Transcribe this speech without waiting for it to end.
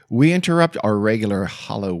We interrupt our regular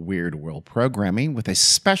Hollow Weird World programming with a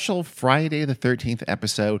special Friday the 13th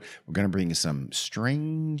episode. We're going to bring you some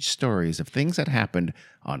strange stories of things that happened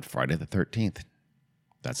on Friday the 13th.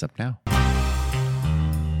 That's up now.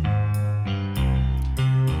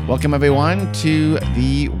 Welcome, everyone, to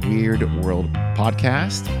the Weird World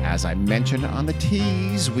podcast. As I mentioned on the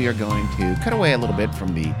tease, we are going to cut away a little bit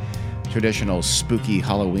from the traditional spooky,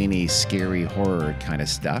 Halloweeny, scary horror kind of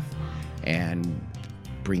stuff and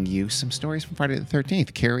bring you some stories from Friday the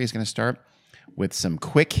 13th. Carrie is going to start with some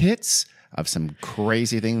quick hits of some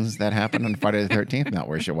crazy things that happened on Friday the 13th. Not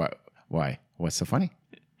worry, sure. Why? What's so funny?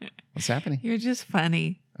 What's happening? You're just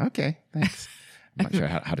funny. Okay, thanks. I'm not sure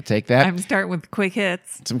how to take that. I'm starting with quick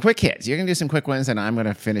hits. Some quick hits. You're going to do some quick ones, and I'm going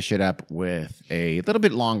to finish it up with a little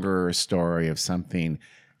bit longer story of something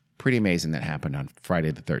pretty amazing that happened on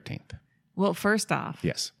Friday the 13th. Well, first off,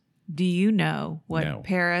 Yes. do you know what No.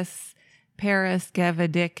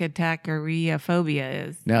 paraskevidicatacarrhea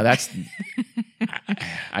is? No, that's...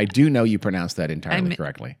 I do know you pronounced that entirely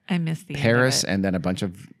correctly. I missed the Paris, end of it. and then a bunch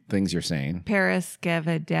of things you're saying.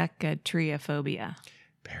 Paraskevidicatria.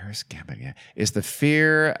 Paris, yeah. Is the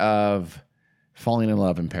fear of falling in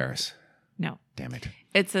love in Paris. No. Damn it.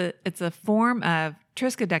 It's a form of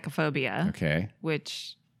triskaidekaphobia, Okay.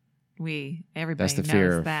 which everybody That's the knows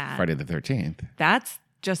fear of that. Friday the 13th. That's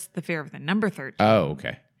just the fear of the number 13. Oh,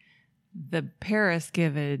 okay. The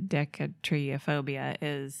paraskevidicatria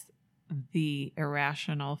is the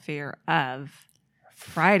irrational fear of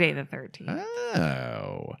Friday the 13th.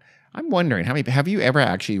 Oh. I'm wondering, have you ever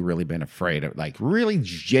actually really been afraid of, like, really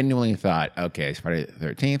genuinely thought, okay, it's Friday the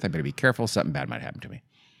 13th, I better be careful, something bad might happen to me?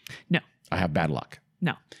 No. I have bad luck.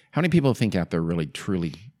 No. How many people think out there really,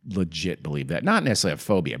 truly, legit believe that? Not necessarily a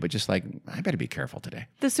phobia, but just like, I better be careful today.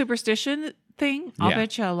 The superstition thing, I'll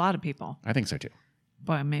bet you a lot of people. I think so too.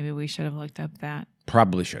 Boy, maybe we should have looked up that.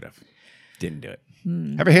 Probably should have. Didn't do it.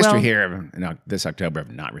 Have a history here of, this October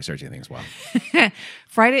of not researching things well.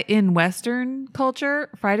 Friday in Western culture,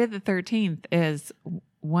 Friday the 13th is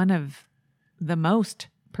one of the most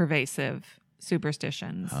pervasive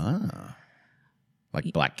superstitions. Ah.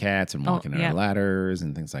 Like black cats and walking under ladders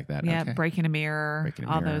and things like that. Yeah, Okay. breaking a mirror,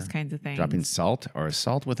 all those kinds of things. Dropping salt or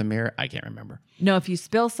salt with a mirror? I can't remember. No, if you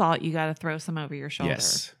spill salt, you got to throw some over your shoulder.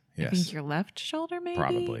 Yes. I think your left shoulder, maybe.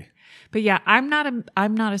 Probably. But yeah, I'm not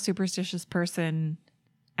a superstitious person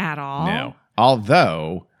at all. No.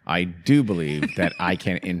 Although I do believe that I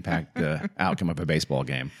can impact the outcome of a baseball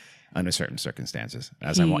game under certain circumstances.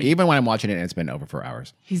 Even when I'm watching it and it's been over for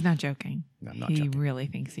hours. He's not joking. No, I'm not he joking. really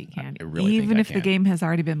thinks he can. I really even think I if the can. game has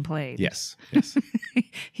already been played. Yes.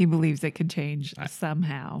 He believes it can change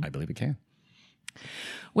somehow. I believe it can.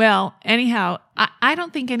 Well, anyhow, I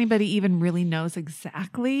don't think anybody even really knows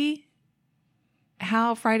exactly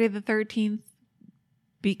how Friday the 13th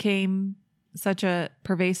became such a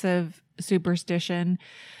pervasive superstition.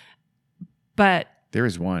 But There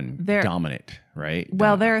is one dominant, right?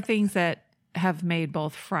 Well, there are things that have made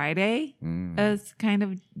both Friday as kind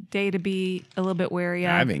of day to be a little bit wary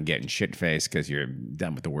of. I've been getting shit-faced because you're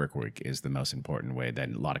done with the work is the most important way.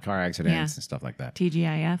 Then a lot of car accidents and stuff like that.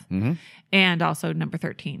 TGIF. Mm-hmm. And also number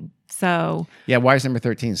 13. So... Yeah, why is number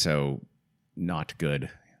 13 so not good?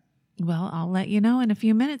 Well, I'll let you know in a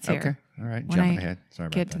few minutes here. Okay. All right. When Jumping I ahead. Sorry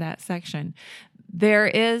about get that. to that section. There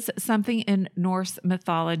is something in Norse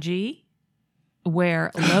mythology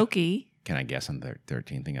where Loki... Can I guess on the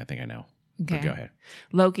 13th thing? I think I know. Okay. But go ahead.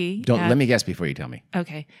 Loki... Let me guess before you tell me.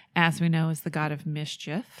 Okay. As we know, is the god of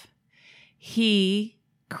mischief. He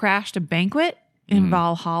crashed a banquet in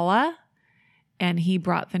Valhalla, and he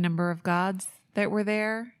brought the number of gods that were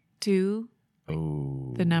there to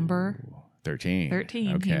the number 13.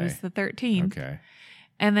 13. Okay. He was the 13th. Okay.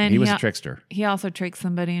 And then he was a trickster. He also tricked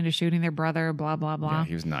somebody into shooting their brother, blah, blah, blah. Yeah,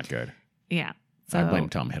 he was not good. Yeah. So, I blame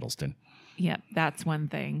Tom Hiddleston. Yeah, that's one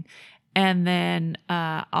thing. And then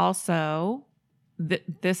also,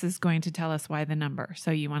 this is going to tell us why the number.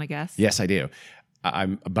 So you want to guess? Yes, I do.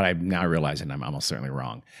 But I'm now realizing I'm almost certainly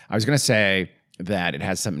wrong. I was going to say that it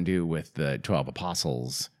has something to do with the 12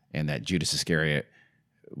 apostles and that Judas Iscariot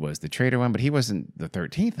was the traitor one, but he wasn't the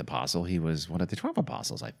 13th apostle. He was one of the 12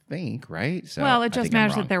 apostles, I think, right? So well, it just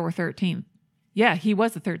matters that there were 13. Yeah, he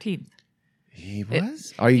was the 13th. He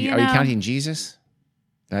was? Are you counting Jesus?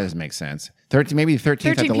 That doesn't make sense. 13, maybe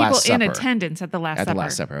 13th at the Last Supper. 13 people in attendance at the Last Supper. At the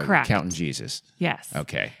Last Supper. Correct. Counting Jesus. Yes.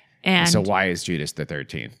 Okay. And so why is Judas the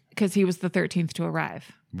 13th? Because he was the 13th to arrive.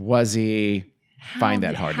 Was he? Find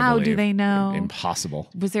that hard to believe. How do they know? Impossible.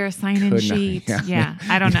 Was there a sign-in sheet? Yeah,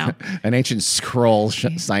 I don't know. An ancient scroll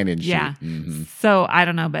sign-in sheet. Yeah. Mm-hmm. So I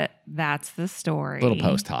don't know, but that's the story. A little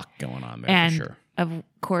post hoc going on there and for sure. Of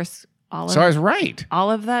course, So I was right.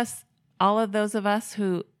 All of those of us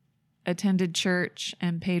who attended church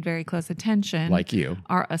and paid very close attention, Like you.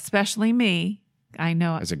 are especially me. I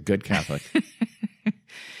know. As a good Catholic.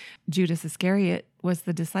 Judas Iscariot was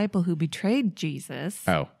the disciple who betrayed Jesus.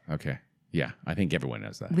 Oh, okay. Yeah, I think everyone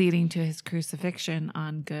knows that. Leading to his crucifixion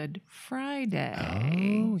on Good Friday.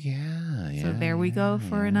 Oh, yeah. So there we go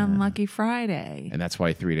for an unlucky Friday. And that's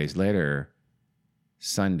why 3 days later,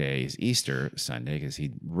 Sunday is Easter Sunday, because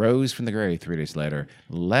he rose from the grave 3 days later,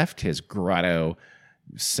 left his grotto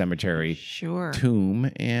cemetery tomb,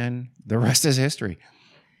 and the rest is history.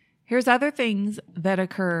 Here's other things that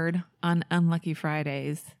occurred on unlucky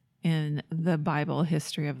Fridays in the Bible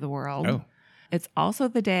history of the world. Oh. It's also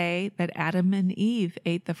the day that Adam and Eve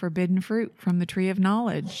ate the forbidden fruit from the tree of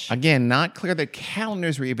knowledge. Again, not clear that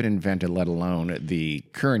calendars were even invented, let alone the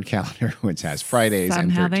current calendar, which has Fridays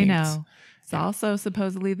and 13th. Somehow they know. It's also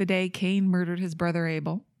supposedly the day Cain murdered his brother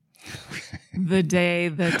Abel. The day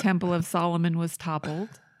the Temple of Solomon was toppled.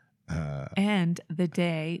 And the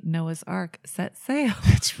day Noah's Ark set sail.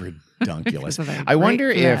 It's ridiculous. I wonder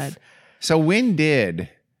if... So when did...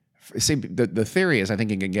 See, the theory is, I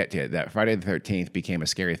think you can get to it, that Friday the 13th became a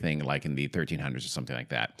scary thing like in the 1300s or something like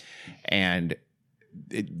that. And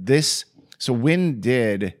so when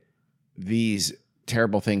did these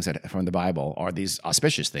terrible things from the Bible, or these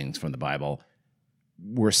auspicious things from the Bible,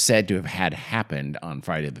 were said to have had happened on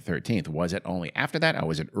Friday the 13th? Was it only after that, or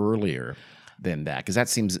was it earlier than that? Because it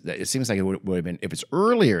seems like it would have been, if it's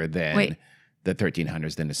earlier than the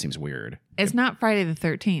 1300s, then it seems weird. It's not Friday the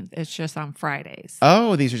 13th. It's just on Fridays.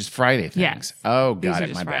 Oh, these are just Friday things. Yes. Oh, These got are it.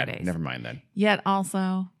 just My Fridays. bad. Never mind then. Yet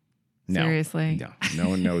also, seriously. No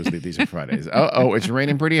one knows that these are Fridays. Oh, it's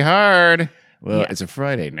raining pretty hard. Well, Yeah. It's a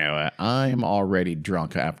Friday, Noah. I'm already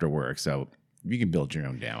drunk after work, so you can build your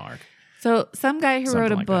own damn ark. So some guy who Something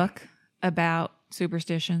wrote a like book about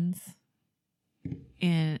superstitions,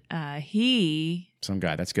 and Some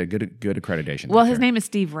guy. That's good. Good accreditation. well, his name is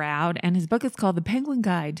Steve Roud, and his book is called The Penguin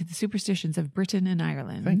Guide to the Superstitions of Britain and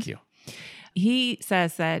Ireland. Thank you. He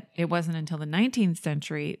says that it wasn't until the 19th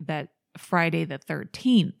century that Friday the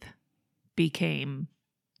 13th became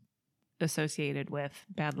associated with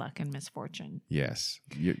bad luck and misfortune. Yes.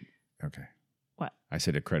 Okay. What? I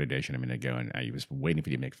said accreditation a minute ago, and I was waiting for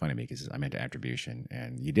you to make fun of me because I meant attribution,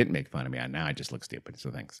 and you didn't make fun of me. And now I just look stupid, so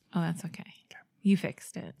thanks. Oh, that's okay. You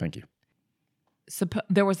fixed it. Thank you.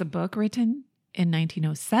 There was a book written in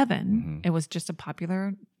 1907. Mm-hmm. It was just a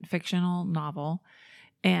popular fictional novel,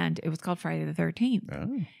 and it was called Friday the 13th.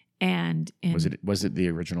 Oh. And Was it the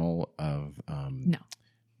original of no.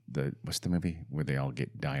 What's the movie where they all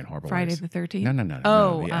die in horrible Friday ways? the 13th? No.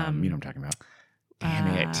 Oh, you know what I'm talking about. Damn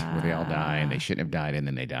it. Where they all die and they shouldn't have died and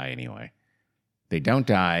then they die anyway. They don't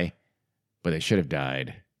die, but they should have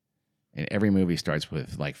died. And every movie starts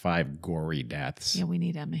with like 5 gory deaths. Yeah, we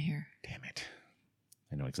need Emma here. Damn it.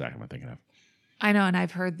 I know exactly what I'm thinking of. I know, and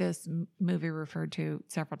I've heard this movie referred to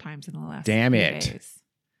several times in the last Damn few it. days.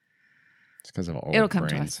 It's because of old It'll come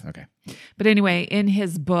brains. to us. Okay. But anyway, in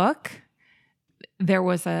his book, there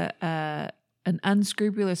was an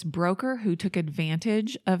unscrupulous broker who took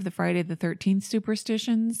advantage of the Friday the 13th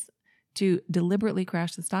superstitions to deliberately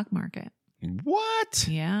crash the stock market. What?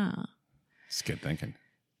 Yeah. It's good thinking.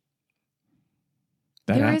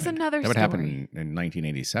 There is another That would story. happen in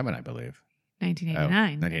 1987, I believe.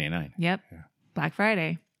 1989. 1989. Yep. Yeah. Black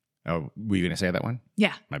Friday. Oh, were you going to say that one?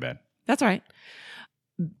 Yeah. My bad. That's all right.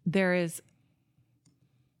 There is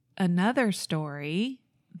another story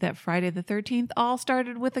that Friday the 13th all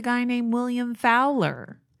started with a guy named William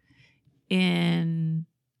Fowler in,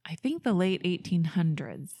 I think, the late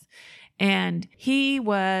 1800s. And he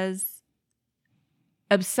was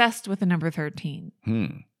obsessed with the number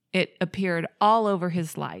 13. It appeared all over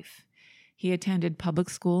his life. He attended public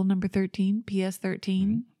school number 13, PS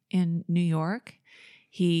 13 in New York.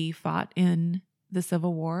 He fought in the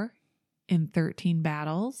Civil War in 13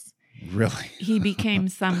 battles. Really? He became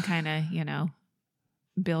some kind of,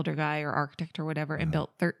 builder guy or architect or whatever and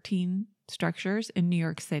built 13 structures in New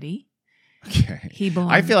York City. Okay.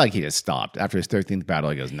 I feel like he just stopped. After his 13th battle,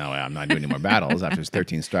 he goes, no, I'm not doing any more battles. After his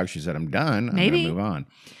 13 structures that I'm done, I'm going to move on.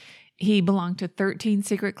 He belonged to 13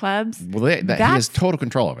 secret clubs. Well, he has total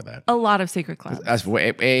control over that. A lot of secret clubs. I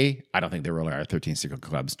don't think there really are 13 secret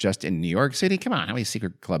clubs just in New York City. Come on, how many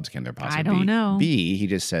secret clubs can there possibly be? I don't know. B, he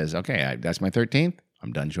just says, okay, that's my 13th.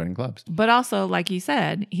 I'm done joining clubs. But also, like you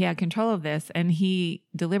said, he had control of this, and he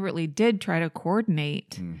deliberately did try to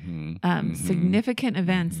coordinate significant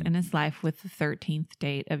events in his life with the 13th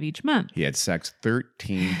date of each month. He had sex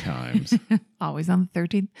 13 times. Always on the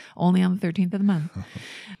 13th, only on the 13th of the month.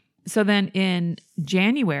 So then in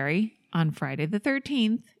January, on Friday the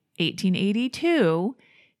 13th, 1882,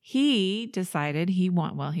 he decided he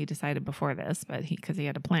decided before this, but because he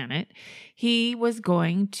had to plan it, he was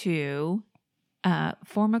going to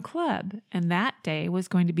form a club. And that day was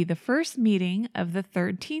going to be the first meeting of the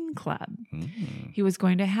 13 Club. He was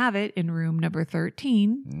going to have it in room number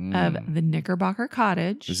 13 of the Knickerbocker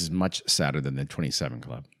Cottage. This is much sadder than the 27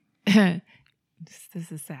 Club.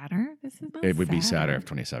 This is sadder? This is not It would be sadder if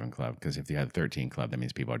 27 Club, because if you had 13 Club, that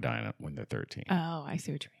means people are dying when they're 13. Oh, I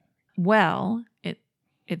see what you mean. Well,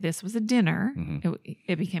 this was a dinner.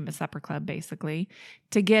 It became a supper club, basically.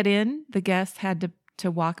 To get in, the guests had to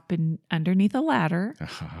walk underneath a ladder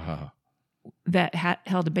that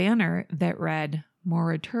held a banner that read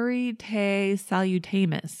Morituri te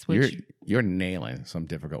salutamus, which you're nailing some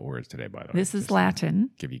difficult words today, by the way. This is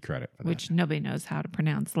Latin. Give you credit for that. Which nobody knows how to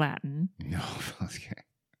pronounce Latin. No, okay.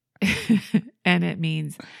 And it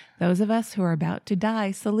means, those of us who are about to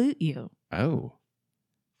die salute you. Oh,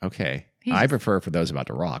 okay. I prefer For Those About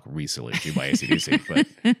to Rock, We Salute You by AC/DC,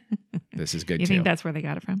 but this is good too. You think that's where they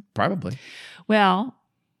got it from? Probably. Well,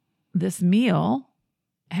 this meal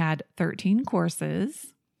had 13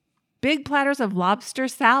 courses, big platters of lobster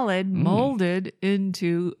salad molded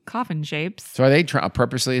into coffin shapes. So are they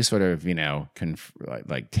purposely sort of,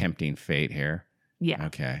 like tempting fate here? Yeah.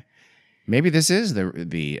 Okay. Maybe this is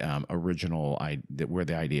the original where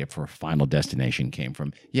the idea for Final Destination came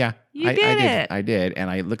from. Yeah, I did. I did,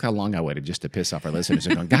 and look how long I waited just to piss off our listeners.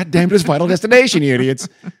 They're going, God damn it, it's Final Destination, you idiots.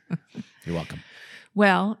 You're welcome.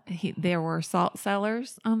 Well, there were salt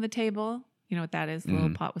cellars on the table. You know what that is? The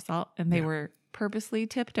little pot with salt, and they were purposely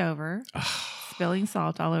tipped over, spilling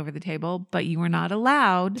salt all over the table. But you were not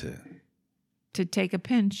allowed to take a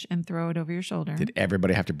pinch and throw it over your shoulder. Did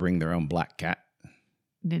everybody have to bring their own black cat?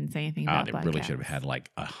 Didn't say anything about black cats. They really cats. should have had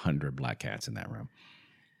like 100 black cats in that room.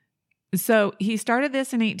 So he started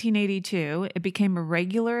this in 1882. It became a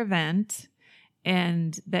regular event,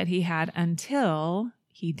 and that he had until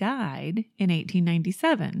he died in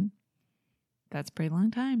 1897. That's a pretty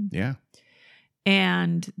long time. Yeah.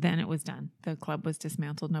 And then it was done. The club was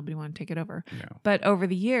dismantled. Nobody wanted to take it over. No. But over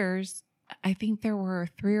the years, I think there were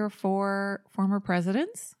 3 or 4 former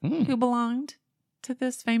presidents who belonged to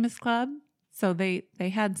this famous club. So they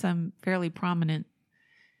had some fairly prominent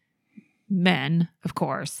men, of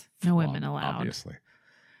course. No women allowed. Obviously.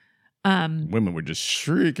 Women would just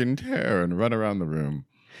shriek in terror and run around the room.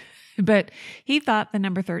 But he thought the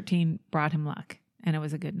number 13 brought him luck, and it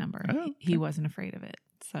was a good number. Oh, okay. He wasn't afraid of it.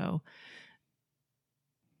 So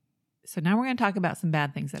now we're going to talk about some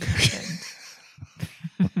bad things that have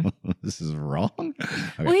happened. This is wrong?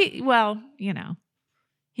 Okay.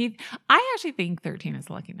 I actually think 13 is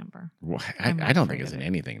a lucky number. Well, I don't think it's an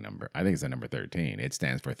anything number. I think it's the number 13. It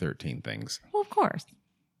stands for 13 things. Well, of course.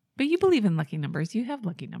 But you believe in lucky numbers. You have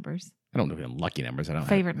lucky numbers. I don't believe in lucky numbers. I don't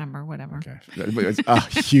Favorite number, whatever. Okay. But it's a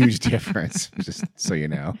huge difference, just so you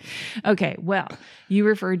know. Okay. Well, you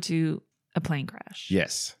referred to a plane crash.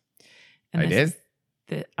 Yes. And I did?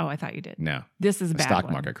 I thought you did. No. This is a bad stock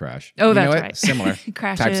one. market crash. Oh, you that's know what? right. Similar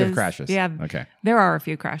crashes. types of crashes. Yeah. Okay. There are a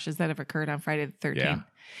few crashes that have occurred on Friday the 13th. Yeah.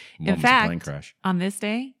 In fact, on this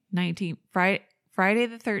day, Friday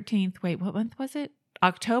the 13th, wait, what month was it?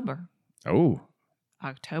 October. Oh.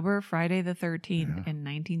 October, Friday the 13th in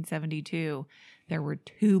 1972, there were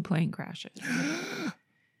 2 plane crashes.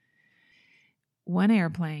 One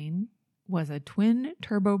airplane was a twin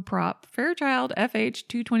turboprop Fairchild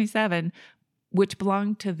FH-227, which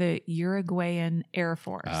belonged to the Uruguayan Air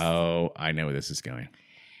Force. Oh, I know where this is going.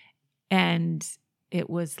 And it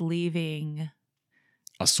was leaving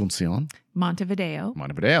Asuncion. Montevideo,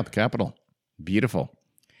 the capital. Beautiful.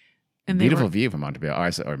 And beautiful view from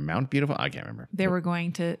Montevideo. Or Mount Beautiful? I can't remember. They were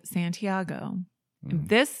going to Santiago.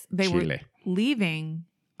 They Chile. were leaving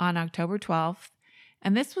on October 12th,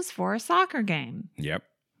 and this was for a soccer game. Yep.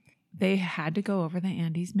 They had to go over the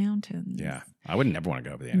Andes Mountains. Yeah. I would never want to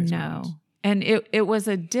go over the Andes Mountains. No. And it was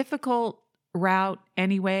a difficult route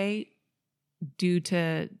anyway, due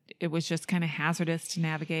to it was just kind of hazardous to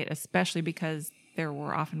navigate, especially because there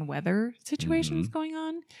were often weather situations going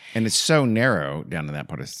on. And it's so narrow down in that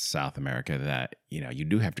part of South America that, you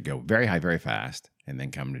do have to go very high, very fast, and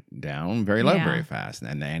then come down very low, very fast.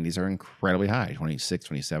 And the Andes are incredibly high, 26,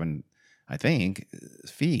 27, I think,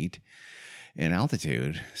 feet in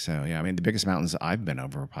altitude. So, yeah, I mean, the biggest mountains I've been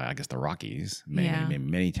over are probably, I guess, the Rockies,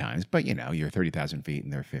 many times. But, you're 30,000 feet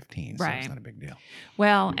and they're 15, so it's not a big deal.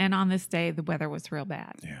 Well, and on this day, the weather was real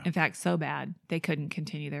bad. Yeah. In fact, so bad, they couldn't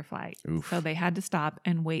continue their flight. Oof. So they had to stop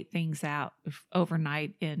and wait things out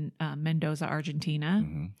overnight in Mendoza,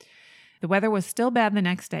 Argentina. The weather was still bad the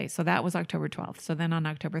next day. So that was October 12th. So then on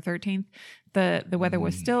October 13th, the weather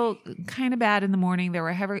was still kind of bad in the morning. There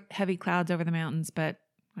were heavy clouds over the mountains, but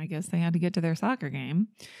I guess they had to get to their soccer game.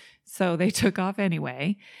 So they took off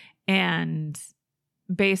anyway. And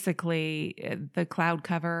basically the cloud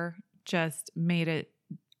cover just made it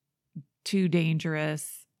too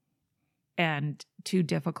dangerous and too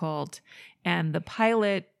difficult. And the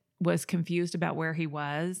pilot was confused about where he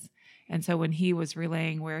was. And so when he was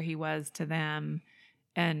relaying where he was to them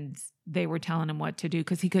and they were telling him what to do,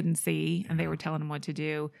 because he couldn't see and they were telling him what to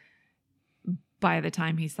do, by the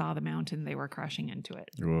time he saw the mountain, they were crashing into it.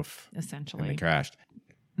 Oof. Essentially. And they crashed.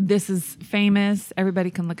 This is famous.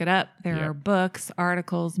 Everybody can look it up. There are books,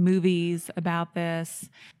 articles, movies about this.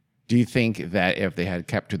 Do you think that if they had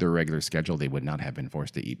kept to their regular schedule, they would not have been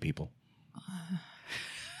forced to eat people?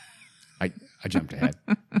 I jumped ahead.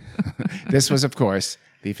 This was, of course,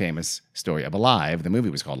 the famous story of Alive. The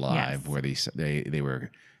movie was called Alive, where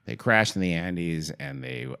they crashed in the Andes and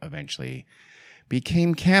they eventually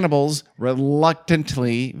became cannibals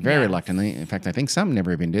reluctantly, very reluctantly. In fact, I think some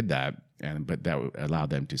never even did that, but that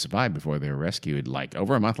allowed them to survive before they were rescued. Like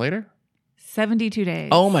over a month later, 72 days.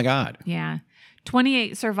 Oh my God! Yeah,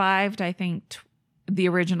 28 survived. I think the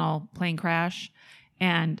original plane crash,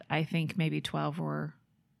 and I think maybe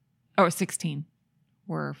 16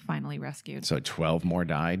 were finally rescued. So 12 more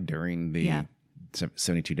died during the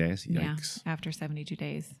 72 days? Yikes. Yeah, after 72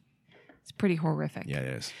 days. It's pretty horrific. Yeah, it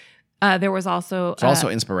is. There was also... It's also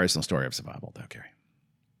an inspirational story of survival, though, Carrie.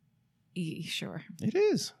 Sure. It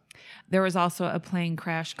is. There was also a plane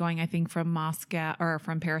crash going, I think, from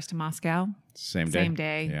Paris to Moscow. Same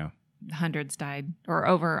day. Yeah. Hundreds died, or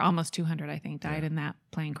over almost 200, I think, died in that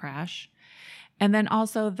plane crash. And then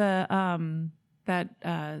also the...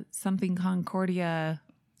 something Concordia,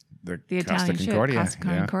 the Italian ship, Costa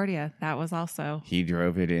Concordia. That was also. He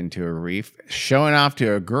drove it into a reef, showing off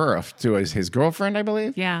to his girlfriend, I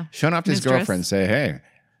believe. Yeah, showing off to his girlfriend, say, "Hey,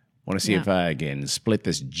 want to see if I can split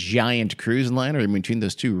this giant cruise liner in between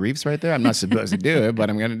those two reefs right there? I'm not supposed to do it, but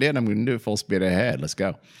I'm going to do it. I'm going to do it full speed ahead. Let's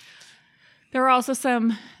go." There were also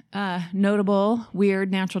some notable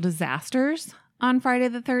weird natural disasters on Friday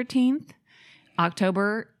the 13th,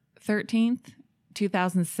 October 13th.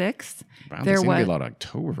 2006. Wow, there was a lot of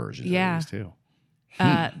October versions of these too.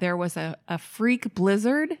 There was a freak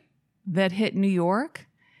blizzard that hit New York.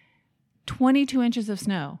 22 inches of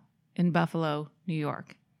snow in Buffalo, New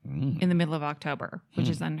York, in the middle of October, which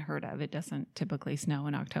is unheard of. It doesn't typically snow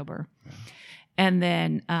in October. Yeah. And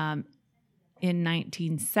then in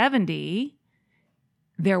 1970,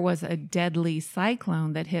 there was a deadly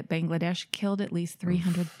cyclone that hit Bangladesh, killed at least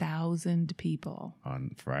 300,000 people.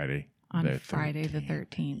 On Friday the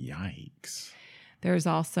 13th. Yikes. There's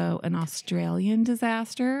also an Australian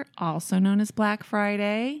disaster, also known as Black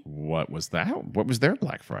Friday. What was that? What was their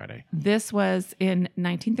Black Friday? This was in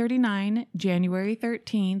 1939, January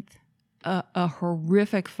 13th, a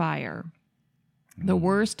horrific fire. The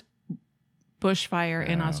worst bushfire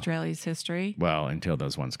in Australia's history. Well, until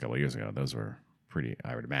those ones a couple of years ago. Those were pretty,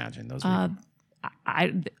 I would imagine. Those were...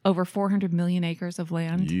 over 400 million acres of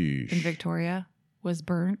land Yeesh. in Victoria was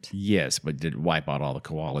burnt. Yes, but did wipe out all the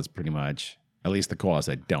koalas pretty much. At least the koalas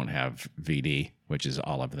that don't have VD, which is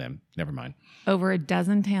all of them. Never mind. Over a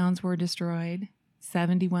dozen towns were destroyed.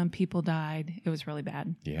 71 people died. It was really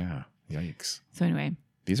bad. Yeah. Yikes. So anyway.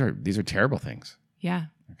 These are terrible things. Yeah.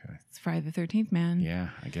 Okay. It's Friday the 13th, man. Yeah,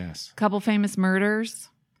 I guess. Couple famous murders.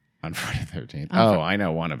 On Friday the 13th. I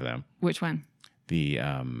know one of them. Which one? The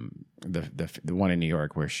one in New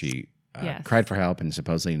York where she cried for help and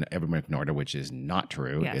supposedly everyone ignored her, which is not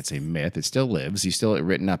true. Yes. It's a myth. It still lives. He's still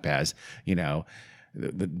written up as, the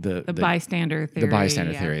bystander theory. The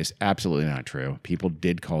bystander theory is absolutely not true. People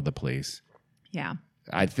did call the police. Yeah.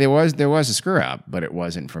 There was a screw up, but it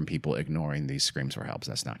wasn't from people ignoring these screams for help.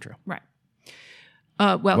 That's not true. Right.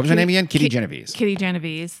 What was her name again? Kitty Genovese. Kitty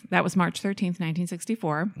Genovese. That was March 13th,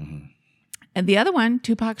 1964. Mm-hmm. And the other one,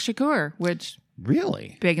 Tupac Shakur, which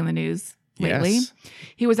really big in the news lately. Yes.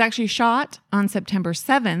 He was actually shot on September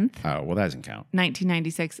 7th. Oh, well, that doesn't count.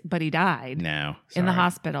 1996, but he died. No. In the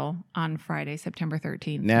hospital on Friday, September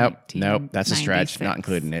 13th. Nope. That's a stretch. Not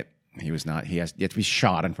including it. He was not. He has to be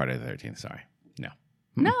shot on Friday the 13th. Sorry. No.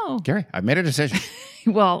 No. Gary, I've made a decision.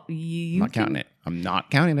 Well, I'm not counting it. I'm not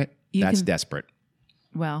counting it. That's desperate.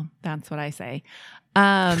 Well, that's what I say.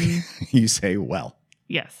 You say, well.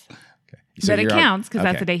 Yes. Okay. So but it counts because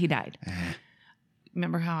that's the day he died.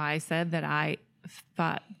 Remember how I said that I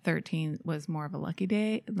thought 13 was more of a lucky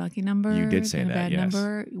number? You did say than that, a bad yes.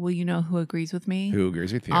 number. Well, you know who agrees with me? Who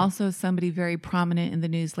agrees with you? Also, somebody very prominent in the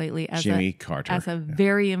news lately as Jimmy Carter. As a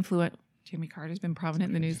very influential. Jimmy Carter's been prominent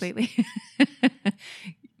in the news lately.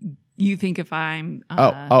 You think if I'm...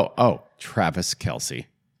 Travis Kelce.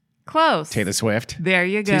 Close. Taylor Swift. There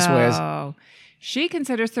you go. T-Swizz. She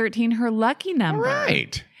considers 13 her lucky number.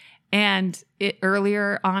 Right. And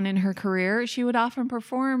earlier on in her career, she would often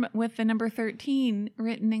perform with the number 13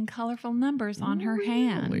 written in colorful numbers on her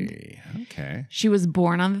hand. Okay. She was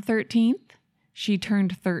born on the 13th. She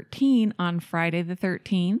turned 13 on Friday the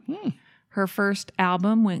 13th. Her first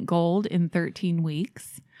album went gold in 13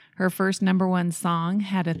 weeks. Her first number one song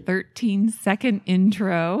had a 13-second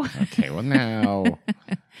intro. Okay, well now.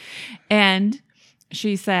 And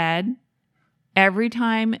she said every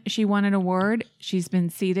time she won an award, she's been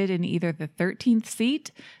seated in either the 13th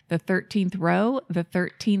seat, the 13th row, the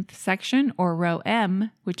 13th section, or row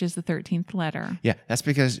M, which is the 13th letter. Yeah, that's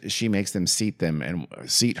because she makes them seat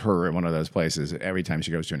her in one of those places every time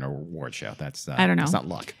she goes to an award show. That's I don't know. That's not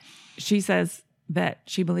luck. She says that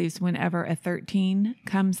she believes whenever a 13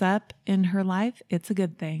 comes up in her life, it's a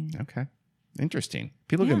good thing. Okay. Interesting.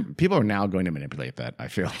 People are now going to manipulate that, I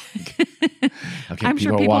feel like. Okay, I'm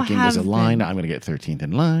sure are people walking. There's a have line. been. I'm going to get 13th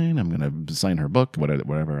in line. I'm going to sign her book,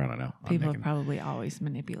 whatever. I don't know. People have probably always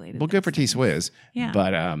manipulated. Well, good for T-Swizz. Yeah.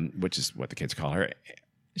 But, which is what the kids call her.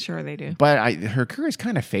 Sure they do. But her career is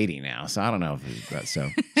kind of fading now, so I don't know if that's so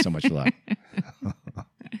much luck.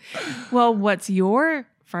 Well, what's your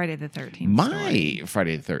Friday the 13th My story?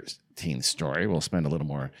 Friday the 13th story we'll spend a little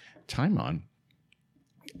more time on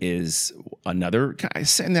is another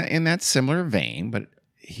in that similar vein, but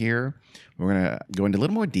here we're going to go into a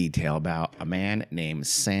little more detail about a man named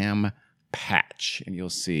Sam Patch, and you'll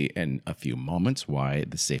see in a few moments why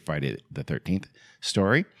this is a Friday the 13th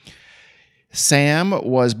story. Sam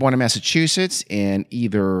was born in Massachusetts in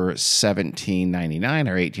either 1799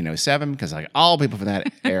 or 1807, because like all people from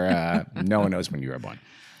that era, no one knows when you were born.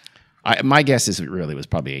 My guess is it really was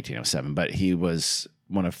probably 1807, but he was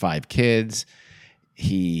one of 5 kids.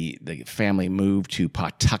 The family moved to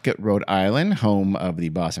Pawtucket, Rhode Island, home of the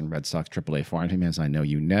Boston Red Sox AAA farm team, as I know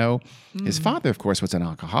you know. His father, of course, was an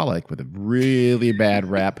alcoholic with a really bad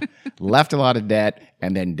rep, left a lot of debt,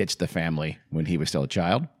 and then ditched the family when he was still a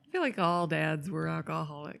child. I feel like all dads were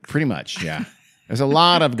alcoholics. Pretty much, yeah. There's a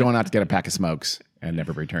lot of going out to get a pack of smokes and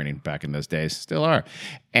never returning back in those days. Still are.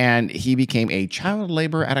 And he became a child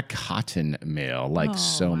laborer at a cotton mill, like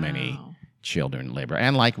so many children labor,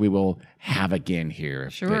 and like we will have again here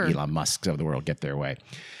if the Elon Musks of the world get their way.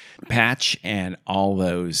 Patch and all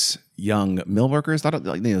those young mill workers,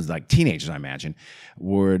 like teenagers, I imagine,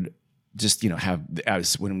 would just have,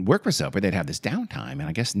 when work was over, they'd have this downtime, and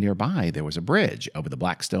I guess nearby there was a bridge over the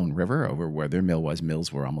Blackstone River, over where their mill was.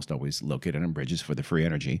 Mills were almost always located on bridges for the free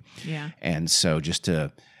energy. Yeah, and so just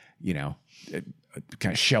to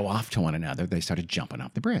kind of show off to one another, they started jumping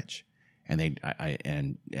off the bridge.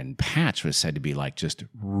 And Patch was said to be like just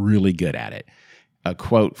really good at it. A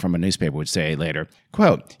quote from a newspaper would say later,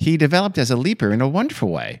 quote, "He developed as a leaper in a wonderful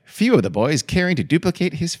way. Few of the boys caring to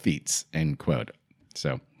duplicate his feats," end quote.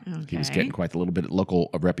 So he was getting quite a little bit of local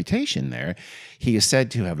reputation there. He is said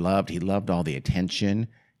to have he loved all the attention.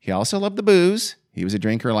 He also loved the booze. He was a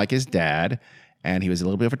drinker like his dad, and he was a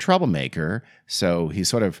little bit of a troublemaker. So he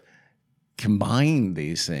sort of combined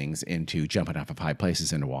these things into jumping off of high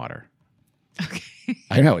places into water. Okay.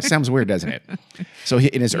 I know, it sounds weird, doesn't it? So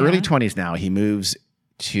in his early 20s now, he moves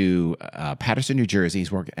to Paterson, New Jersey.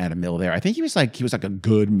 He's working at a mill there. I think he was like a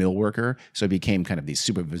good mill worker, so he became kind of these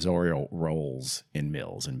supervisorial roles in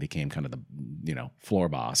mills and became kind of the floor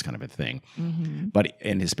boss kind of a thing. Mm-hmm. But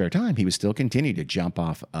in his spare time, he would still continue to jump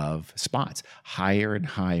off of spots higher and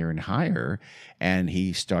higher and higher, and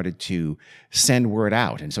he started to send word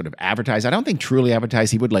out and sort of advertise. I don't think truly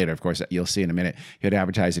advertise. He would later, of course, you'll see in a minute. He would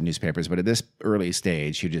advertise in newspapers, but at this early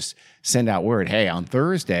stage, he'd just send out word, "Hey, on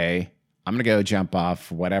Thursday, I'm going to go jump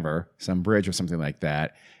off some bridge or something like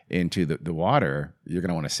that into the water. You're going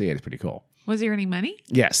to want to see it. It's pretty cool." Was he earning money?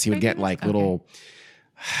 Yes. He would get little,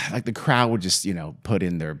 like the crowd would just, put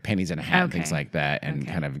in their pennies in a hat and things like that and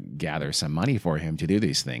kind of gather some money for him to do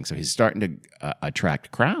these things. So he's starting to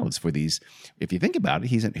attract crowds for these. If you think about it,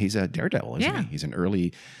 he's a daredevil, isn't he? He's an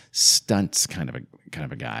early stunts kind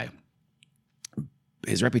of a guy.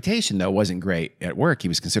 His reputation, though, wasn't great at work. He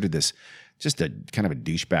was considered just a kind of a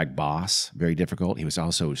douchebag boss, very difficult. He was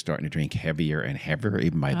also starting to drink heavier and heavier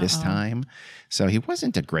even by this time. So he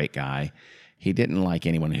wasn't a great guy. He didn't like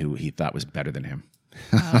anyone who he thought was better than him.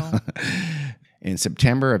 Oh. In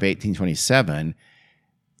September of 1827,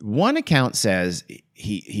 one account says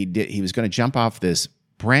he was going to jump off this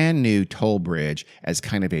brand new toll bridge as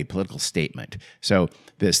kind of a political statement. So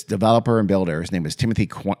this developer and builder, his name was Timothy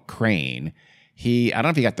Crane, I don't know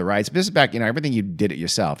if he got the rights, but this is back, everything you did it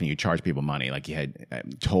yourself and you charge people money, like you had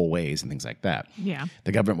tollways and things like that. Yeah.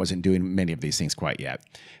 The government wasn't doing many of these things quite yet.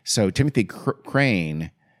 So Timothy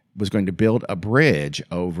Crane was going to build a bridge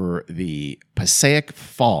over the Passaic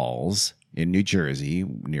Falls in New Jersey,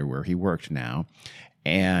 near where he worked now,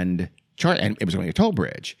 and it was only a toll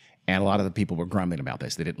bridge. And a lot of the people were grumbling about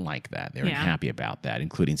this. They didn't like that. They were unhappy about that,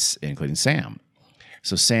 including Sam.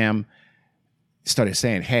 So Sam started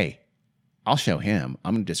saying, hey, I'll show him.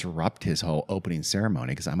 I'm going to disrupt his whole opening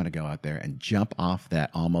ceremony because I'm going to go out there and jump off that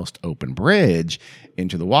almost open bridge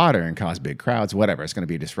into the water and cause big crowds, whatever. It's going to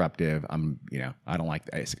be disruptive. I don't like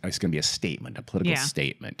that. It's going to be a statement, a political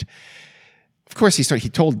statement. Of course, he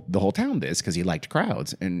told the whole town this because he liked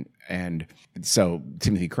crowds. And so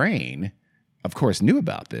Timothy Crane, of course, knew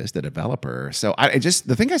about this, the developer. So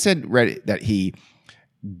the thing I read that he,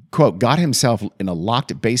 quote, got himself in a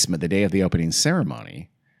locked basement the day of the opening ceremony,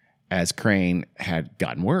 as Crane had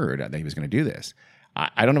gotten word that he was going to do this.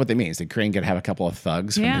 I don't know what that means. Did Crane have a couple of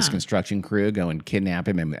thugs from his construction crew go and kidnap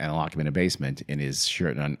him and lock him in a basement in his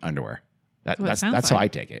shirt and underwear? That's how I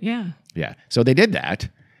take it. Yeah. Yeah. So they did that,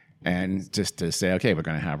 and just to say, okay, we're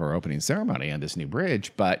going to have our opening ceremony on this new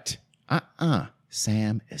bridge, but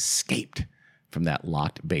Sam escaped from that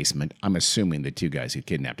locked basement. I'm assuming the two guys who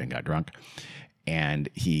kidnapped and got drunk, and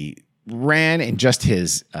he ran in just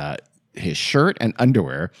his shirt and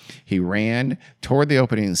underwear. He ran toward the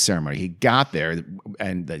opening ceremony. He got there,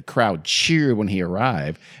 and the crowd cheered when he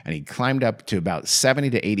arrived, and he climbed up to about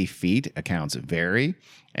 70 to 80 feet, accounts vary,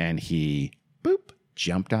 and he,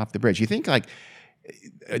 jumped off the bridge. You think,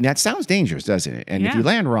 and that sounds dangerous, doesn't it? And if you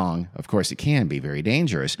land wrong, of course, it can be very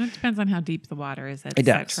dangerous. It depends on how deep the water is, It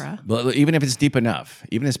does. But even if it's deep enough,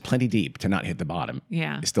 even if it's plenty deep to not hit the bottom,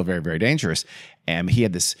 it's still very, very dangerous. And he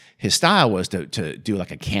had his style was to do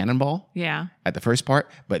like a cannonball at the first part,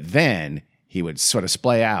 but then he would sort of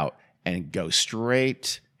splay out and go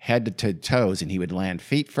straight head to toes, and he would land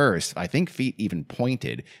feet first. I think feet even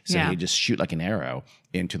pointed, so he'd just shoot like an arrow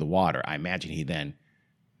into the water. I imagine he then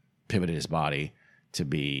pivoted his body to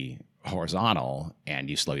be horizontal, and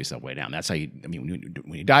you slow yourself way down. That's how when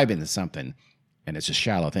you dive into something and it's a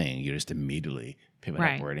shallow thing, you just immediately pivot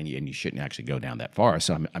upward, and you shouldn't actually go down that far.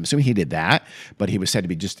 So I'm assuming he did that, but he was said to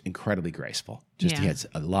be just incredibly graceful. He had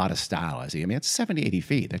a lot of style. It's 70, 80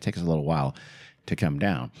 feet. That takes us a little while to come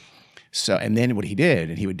down. So, and then what he did,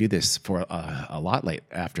 and he would do this for a lot late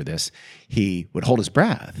after this, he would hold his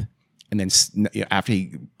breath, and then after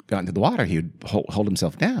he got into the water, he would hold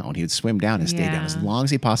himself down. He would swim down and stay down as long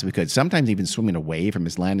as he possibly could, sometimes even swimming away from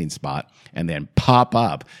his landing spot, and then pop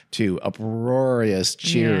up to uproarious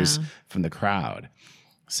cheers from the crowd.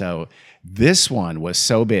 So this one was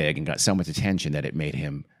so big and got so much attention that it made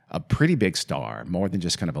him a pretty big star, more than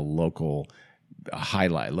just kind of a local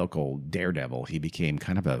highlight, local daredevil. He became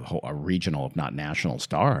kind of a regional, if not national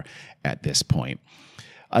star at this point.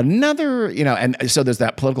 Another, and so there's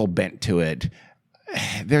that political bent to it.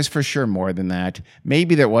 There's for sure more than that.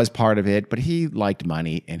 Maybe there was part of it, but he liked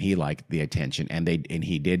money and he liked the attention, and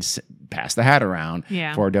he did pass the hat around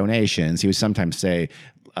for donations. He would sometimes say,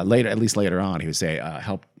 at least later on, he would say,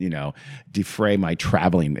 help, defray my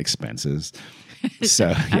traveling expenses. So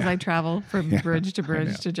as I travel from bridge to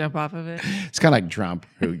bridge to jump off of it. It's kind of like Trump,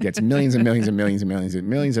 who gets millions and millions and millions and millions and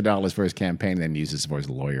millions of dollars for his campaign and then uses it for his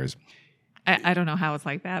lawyers. I don't know how it's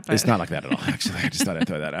like that. But it's not like that at all, actually. I just thought I'd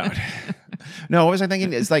throw that out. No, what was I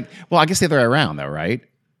thinking? It's like, I guess the other way around, though, right?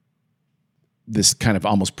 This kind of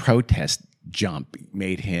almost protest jump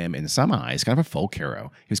made him, in some eyes, kind of a folk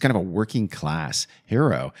hero. He was kind of a working class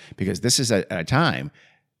hero, because this is at a time,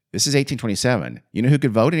 this is 1827. You know who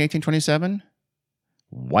could vote in 1827?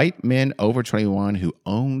 White men over 21 who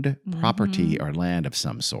owned property or land of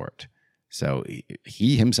some sort. So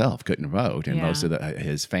he himself couldn't vote, and most of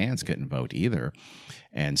his fans couldn't vote either.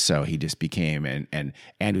 And so he just became, and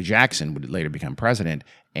Andrew Jackson would later become president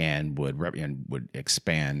and would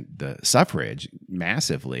expand the suffrage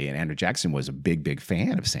massively. And Andrew Jackson was a big, big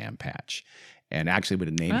fan of Sam Patch, and actually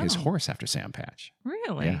would name his horse after Sam Patch.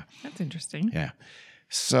 Really? Yeah. That's interesting. Yeah.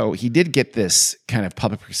 So he did get this kind of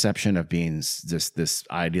public perception of being this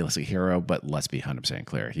idealistic hero, but let's be 100%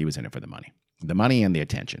 clear. He was in it for the money and the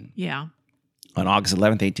attention. Yeah. On August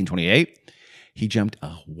 11th, 1828, he jumped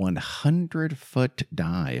a 100-foot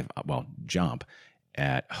jump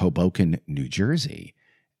at Hoboken, New Jersey.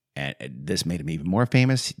 And this made him even more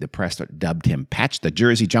famous. The press dubbed him Patch the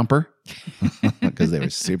Jersey Jumper because they were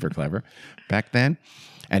super clever back then.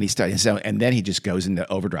 And then he just goes into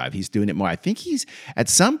overdrive. He's doing it more. I think he's at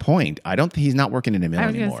some point. I don't think he's not working in a mill anymore.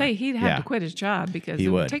 I was going to say he'd have to quit his job because it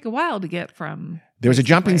would take a while to get from. There was a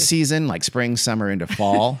jumping season, like spring, summer into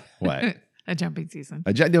fall. What? a jumping season.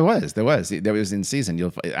 There was in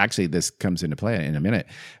season. Actually, this comes into play in a minute,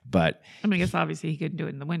 but I mean, I guess obviously he couldn't do it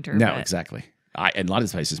in the winter. no, but exactly. In a lot of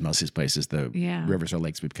these places, most of these places, the Yeah. rivers or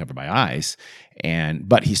lakes would be covered by ice,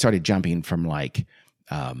 but he started jumping from like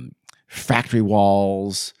factory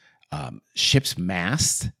walls, ships'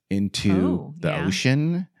 masts into the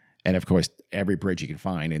ocean, and of course, every bridge you can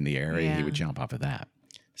find in the area, he would jump off of that.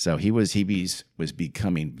 So he was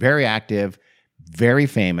becoming very active, very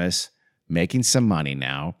famous, making some money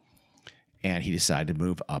now, and he decided to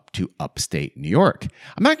move up to upstate New York.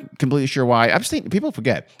 I'm not completely sure why. People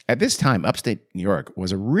forget, at this time, upstate New York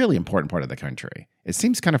was a really important part of the country. It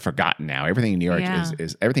seems kind of forgotten now. Everything in New York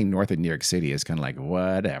is everything north of New York City is kind of like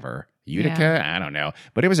whatever. Utica, I don't know.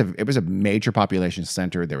 But it was a major population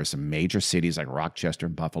center. There were some major cities like Rochester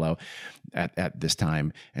and Buffalo at this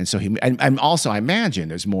time. And so and also I imagine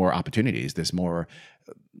there's more opportunities. There's more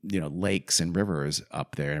lakes and rivers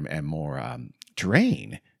up there and more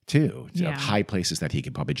terrain too, high places that he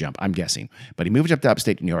could probably jump, I'm guessing. But he moved up to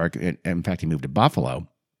upstate New York. And in fact, he moved to Buffalo.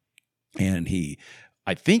 And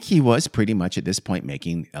I think he was pretty much at this point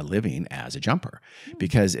making a living as a jumper,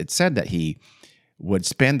 because it said that he would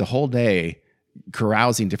spend the whole day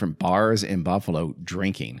carousing different bars in Buffalo,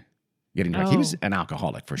 drinking, getting drunk. He was an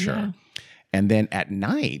alcoholic for sure. Yeah. And then at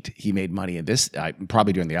night, he made money in this,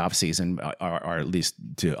 probably during the off season, or at least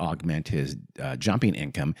to augment his jumping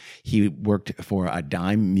income. He worked for a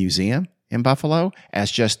dime museum in Buffalo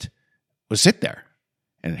would sit there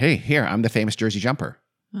and, hey, here, I'm the famous Jersey jumper.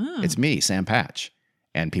 Oh. It's me, Sam Patch.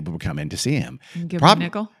 And people would come in to see him. Give him a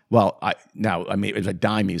nickel? Well, it was a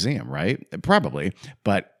dime museum, right? Probably.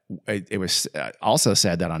 But it was also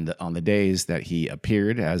said that on the days that he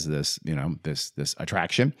appeared as this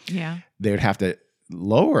attraction, they would have to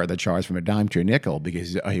lower the charge from a dime to a nickel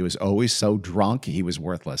because he was always so drunk, he was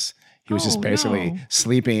worthless. He was just basically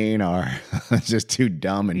sleeping or just too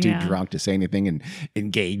dumb and too drunk to say anything and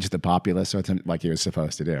engage the populace like he was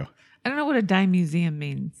supposed to do. I don't know what a dime museum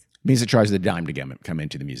means. It means it charges a dime to come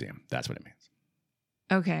into the museum. That's what it means.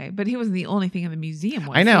 Okay, but he wasn't the only thing in the museum.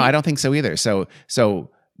 I know. I don't think so either. So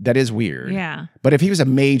that is weird. Yeah. But if he was a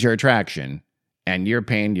major attraction and you're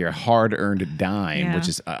paying your hard-earned dime, which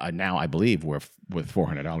is now, I believe, worth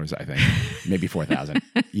 $400, I think, maybe $4,000.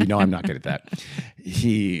 I'm not good at that.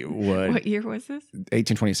 He would. What year was this?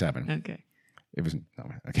 1827. Okay. It was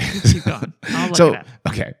okay. Keep going. I'll look it up.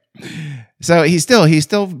 Okay. So he's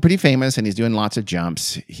still pretty famous, and he's doing lots of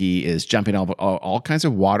jumps. He is jumping all kinds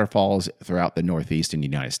of waterfalls throughout the Northeastern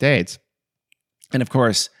United States. And of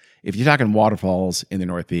course, if you're talking waterfalls in the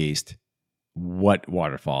Northeast, what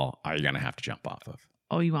waterfall are you going to have to jump off of?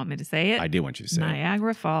 Oh, you want me to say it? I do want you to say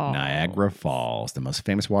Niagara Falls. Niagara Falls, the most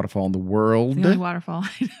famous waterfall in the world. It's the only waterfall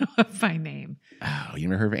I know of by name. Oh, you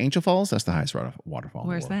never heard of Angel Falls? That's the highest waterfall.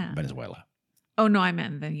 Where's in the world. that? Venezuela. Oh, no, I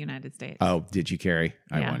meant the United States. Oh, did you, Carrie?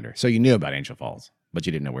 I wonder. So you knew about Angel Falls, but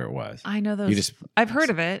you didn't know where it was. I know those. I've heard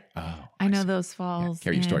of it. Oh, I know those falls.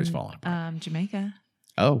 Carrie, your story's falling apart. Jamaica.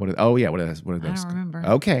 Oh, what are those? I don't remember.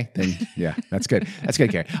 Okay, then that's good. That's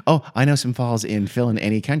good, Carrie. Oh, I know some falls in fill in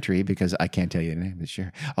any country because I can't tell you the name this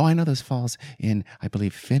year. Oh, I know those falls in, I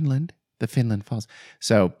believe, Finland, the Finland Falls.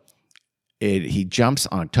 So he jumps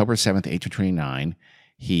on October 7th, 1829.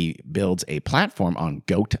 He builds a platform on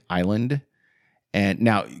Goat Island. And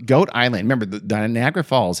now, Goat Island, remember, the Niagara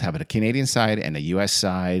Falls have a Canadian side and a U.S.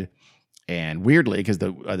 side. And weirdly, because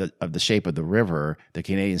of the shape of the river, the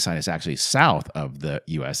Canadian side is actually south of the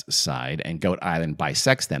U.S. side, and Goat Island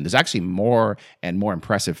bisects them. There's actually more and more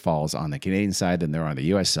impressive falls on the Canadian side than there are on the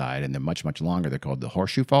U.S. side, and they're much, much longer. They're called the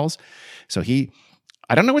Horseshoe Falls. So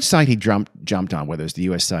I don't know which side he jumped on, whether it's the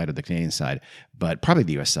U.S. side or the Canadian side, but probably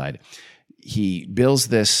the U.S. side. He builds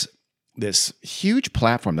this huge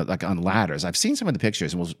platform that, like, on ladders. I've seen some of the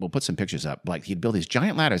pictures, and we'll put some pictures up. Like, he'd build these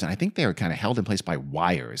giant ladders, and I think they were kind of held in place by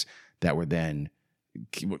wires that were then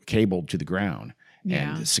cabled to the ground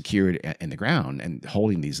and secured in the ground, and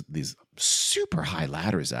holding these super high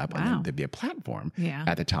ladders up. Wow. And then there'd be a platform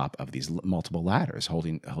at the top of these multiple ladders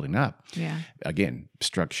holding up. Yeah. Again,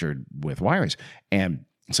 structured with wires. And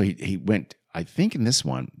so he went, I think in this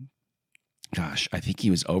one, I think he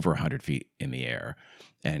was over 100 feet in the air.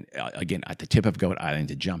 And again, at the tip of Goat Island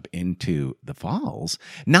to jump into the falls,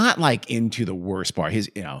 not like into the worst part.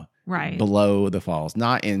 Right. Below the falls,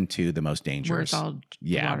 not into the most dangerous.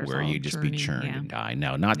 Where you just be churned and die.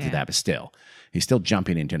 No, not to that, but still. He's still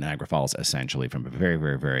jumping into Niagara Falls, essentially, from a very,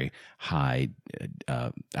 very, very high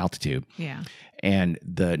altitude. Yeah. And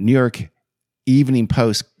the New York Evening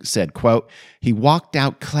Post said, quote, "He walked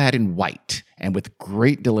out clad in white and with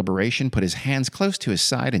great deliberation put his hands close to his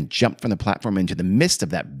side and jumped from the platform into the midst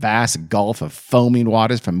of that vast gulf of foaming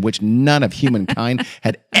waters from which none of humankind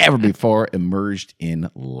had ever before emerged in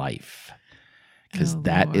life. Because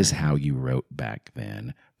that is how you wrote back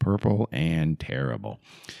then. Purple and terrible.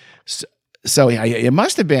 So it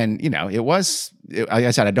must have been, it was, like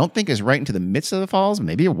I said, I don't think it's right into the midst of the falls.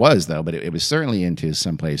 Maybe it was, though, but it was certainly into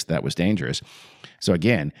some place that was dangerous. So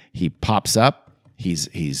again, he pops up. He's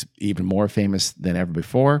even more famous than ever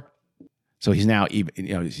before. So he's now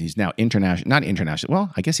he's now international, not international.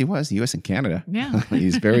 Well, I guess he was the U.S. and Canada. Yeah.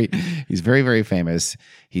 he's very, very famous.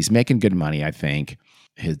 He's making good money, I think.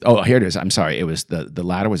 Here it is. I'm sorry. It was the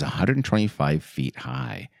ladder was 125 feet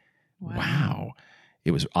high. Wow.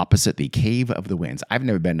 It was opposite the Cave of the Winds. I've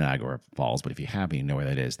never been to Niagara Falls, but if you have, you know where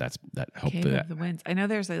that is. That's hopefully Cave of the Winds. I know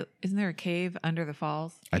isn't there a cave under the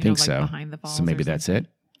falls? I think so. Behind the falls. So maybe that's it.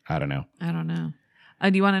 I don't know.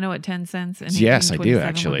 Do you want to know what 10 cents and yes, I do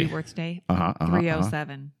actually. Would be worth today?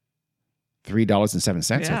 $3.07.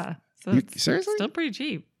 $3.07. Yeah. So seriously? Still pretty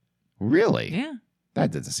cheap. Really? Yeah.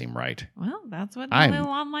 That doesn't seem right. Well, that's what the little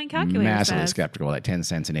online calculator I'm massively says. skeptical that 10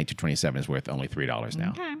 cents in 1827 is worth only $3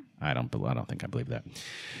 now. Okay. I don't think I believe that.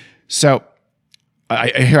 So I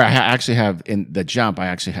actually have in the jump.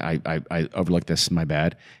 I overlooked this. My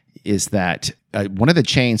bad. Is that one of the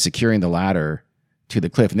chains securing the ladder to the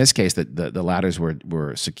cliff? In this case, the ladders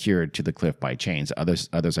were secured to the cliff by chains.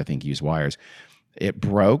 Others I think used wires. It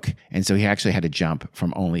broke, and so he actually had to jump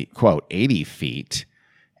from only quote 80 feet.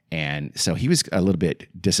 And so he was a little bit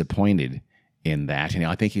disappointed in that. And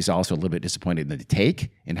I think he's also a little bit disappointed in the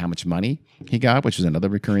take and how much money he got, which is another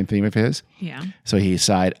recurring theme of his. Yeah. So he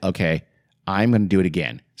decided, okay, I'm going to do it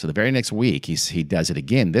again. So the very next week, he does it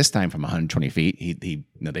again, this time from 120 feet.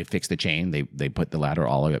 They fixed the chain. They put the ladder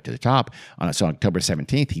all the way up to the top. So on October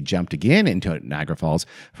 17th, he jumped again into Niagara Falls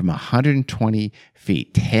from 120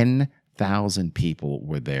 feet. 10,000 people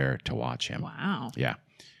were there to watch him. Wow. Yeah.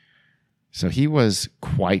 So he was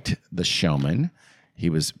quite the showman. He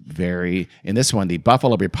was in this one, the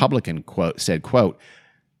Buffalo Republican said,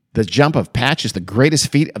 "The jump of Patch is the greatest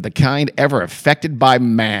feat of the kind ever effected by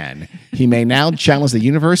man. He may now challenge the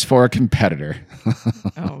universe for a competitor."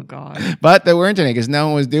 Oh, God. But there weren't any because no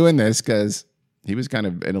one was doing this because he was kind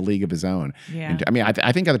of in a league of his own. Yeah.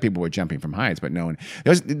 I think other people were jumping from heights, but no one.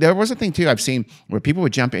 There was a thing, too, I've seen where people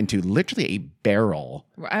would jump into literally a barrel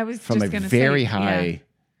from a very high... Yeah.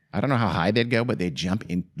 I don't know how high they'd go, but they'd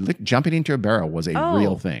jumping into a barrel was a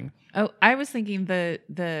real thing. Oh, I was thinking the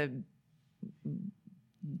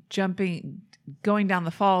going down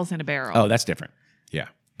the falls in a barrel. Oh, that's different. Yeah,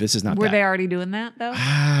 this is not. Were they already doing that though?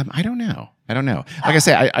 I don't know. Like I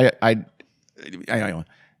say, I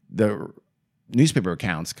the newspaper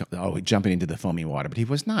accounts jumping into the foaming water, but he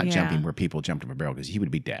was not jumping where people jumped from a barrel because he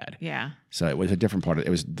would be dead. Yeah. So it was a different part. It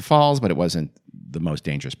was the falls, but it wasn't the most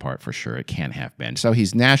dangerous part for sure. It can have been. So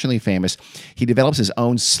he's nationally famous. He develops his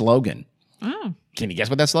own slogan. Oh. Can you guess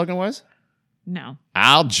what that slogan was? No.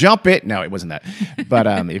 I'll jump it. No, it wasn't that. But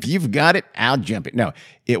if you've got it, I'll jump it. No,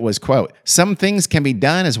 it was, quote, "Some things can be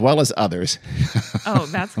done as well as others." Oh,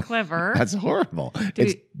 that's clever. That's horrible.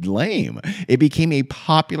 It's lame. It became a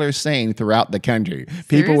popular saying throughout the country.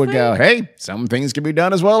 People would go, "Hey, some things can be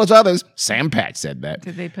done as well as others." Sam Patch said that.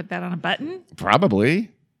 Did they put that on a button?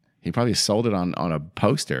 Probably. He probably sold it on a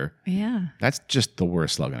poster. Yeah. That's just the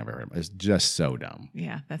worst slogan I've ever heard. It's just so dumb.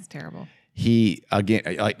 Yeah, that's terrible. He again,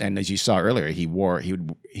 and as you saw earlier, he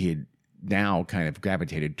had now kind of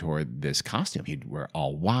gravitated toward this costume. He'd wear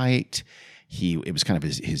all white. It was kind of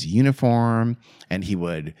his uniform, and he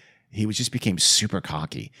just became super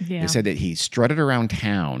cocky. Yeah. They said that he strutted around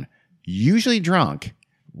town, usually drunk,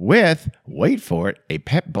 with, wait for it, a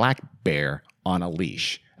pet black bear on a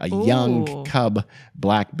leash, a young cub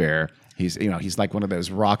black bear. He's like one of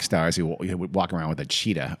those rock stars who would walk around with a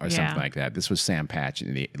cheetah or something like that. This was Sam Patch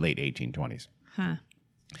in the late 1820s. Huh.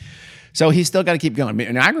 So he's still got to keep going.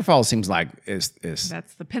 Niagara Falls seems like is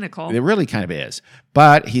that's the pinnacle. It really kind of is,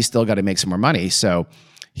 but he's still got to make some more money. So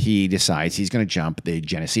he decides he's going to jump the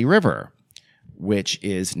Genesee River, which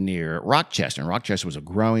is near Rochester. And Rochester was a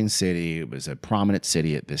growing city. It was a prominent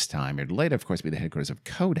city at this time. It would later, of course, be the headquarters of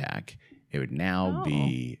Kodak. It would now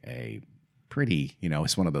be a pretty,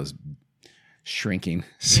 it's one of those shrinking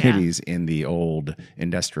cities in the old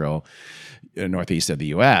industrial northeast of the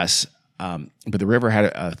U.S. But the river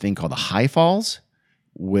had a thing called the High Falls,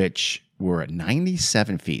 which were at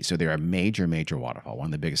 97 feet. So they're a major, major waterfall, one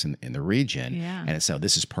of the biggest in the region. Yeah. And so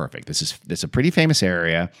this is perfect. This is a pretty famous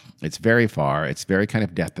area. It's very far. It's very kind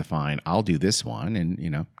of death-defying. I'll do this one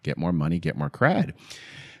and, get more money, get more cred.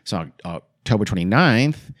 So October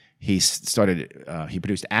 29th, he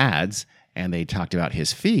produced ads, and they talked about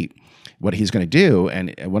his feat, what he's going to do.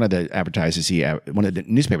 And one of the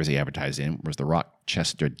newspapers he advertised in was the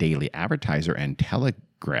Rochester Daily Advertiser and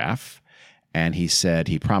Telegraph. And he said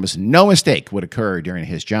he promised no mistake would occur during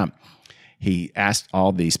his jump. He asked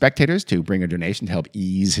all the spectators to bring a donation to help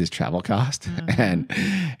ease his travel cost.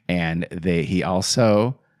 And he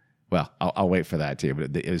also, well, I'll wait for that too,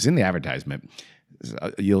 but it was in the advertisement.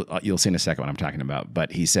 You'll see in a second what I'm talking about.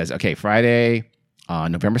 But he says, okay, Friday,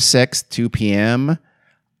 November 6th, 2 p.m.,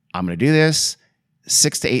 I'm going to do this.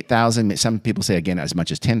 6,000 to 8,000, some people say, again, as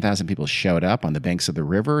much as 10,000 people showed up on the banks of the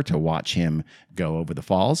river to watch him go over the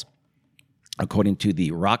falls. According to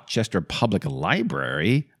the Rochester Public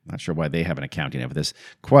Library, I'm not sure why they have an accounting of this,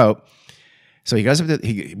 quote, so he goes up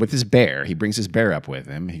with his bear. He brings his bear up with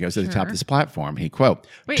him. He goes to the top of this platform. He, quote,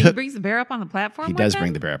 wait, he brings the bear up on the platform? He does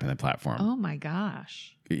bring the bear up on the platform. Oh, my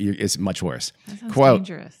gosh. It's much worse. That sounds quote,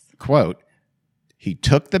 dangerous. Quote, he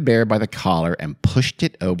took the bear by the collar and pushed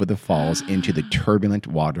it over the falls into the turbulent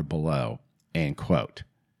water below, end quote.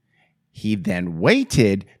 He then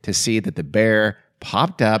waited to see that the bear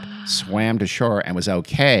popped up, swam to shore, and was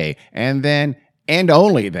okay. And then, and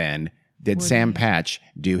only then, did Sam Patch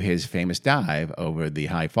do his famous dive over the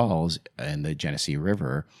high falls in the Genesee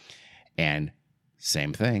River. And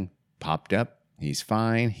same thing, popped up, he's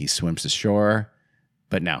fine, he swims to shore.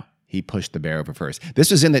 But no, he pushed the bear over first.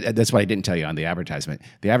 This was that's what I didn't tell you on the advertisement.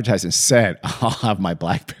 The advertisement said, I'll have my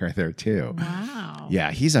black bear there too. Wow.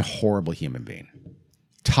 Yeah, he's a horrible human being.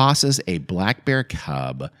 Tosses a black bear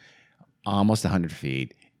cub almost 100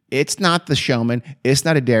 feet. It's not the showman. It's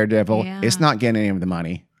not a daredevil. Yeah. It's not getting any of the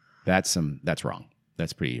money. That's wrong.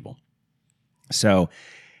 That's pretty evil. So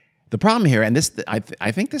the problem here, and this, I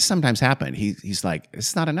think this sometimes happened. He's like,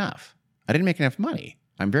 it's not enough. I didn't make enough money.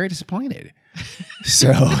 I'm very disappointed.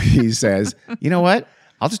 So he says, you know what?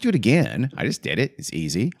 I'll just do it again. I just did it. It's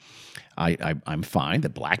easy. I'm fine. The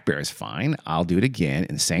black bear is fine. I'll do it again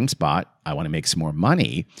in the same spot. I want to make some more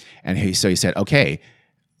money. And so he said, okay,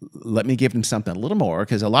 let me give them something a little more,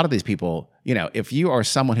 because a lot of these people, if you are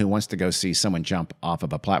someone who wants to go see someone jump off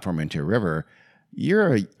of a platform into a river,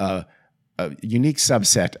 you're a unique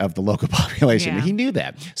subset of the local population. Yeah. He knew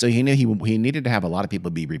that. So he knew he needed to have a lot of people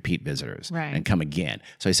be repeat visitors and come again.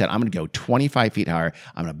 So he said, I'm going to go 25 feet higher.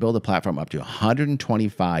 I'm going to build a platform up to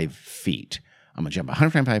 125 feet. I'm going to jump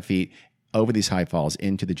 125 feet over these high falls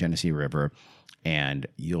into the Genesee River, and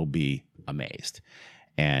you'll be amazed.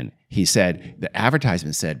 And he said, the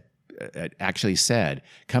advertisement actually said,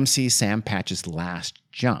 come see Sam Patch's last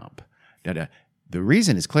jump. The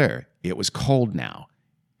reason is clear. It was cold now.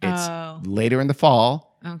 It's later in the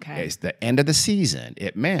fall. Okay. It's the end of the season.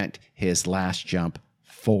 It meant his last jump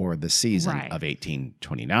for the season of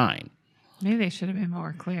 1829. Maybe they should have been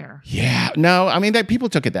more clear. Yeah. No, I mean, people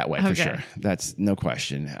took it that way for sure. That's no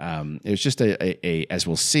question. It was just as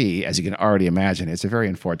we'll see, as you can already imagine, it's a very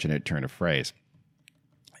unfortunate turn of phrase.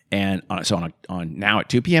 And so on now at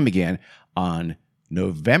 2 p.m. again, on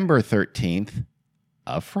November 13th,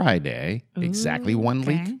 a Friday, exactly one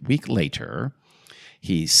week later,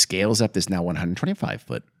 he scales up this now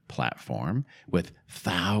 125-foot platform with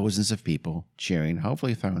thousands of people cheering,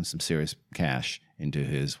 hopefully throwing some serious cash into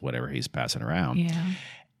his whatever he's passing around. Yeah.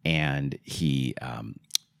 And he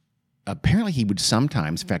apparently he would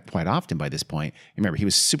sometimes, in fact, quite often by this point, remember, he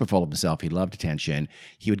was super full of himself. He loved attention.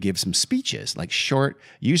 He would give some speeches, like short,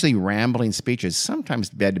 usually rambling speeches, sometimes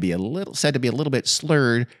said to be a little bit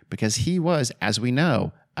slurred, because he was, as we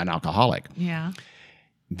know, an alcoholic. Yeah.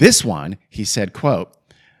 This one, he said, quote,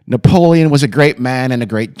 Napoleon was a great man and a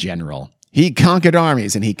great general. He conquered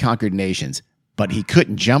armies and he conquered nations, but he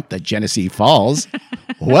couldn't jump the Genesee Falls.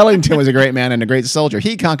 Wellington was a great man and a great soldier.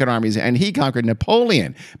 He conquered armies and he conquered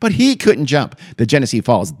Napoleon, but he couldn't jump the Genesee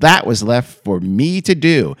Falls. That was left for me to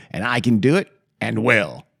do, and I can do it and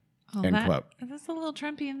will. End quote. That's a little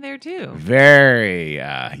Trumpian there too. Very,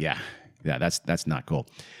 yeah, that's not cool.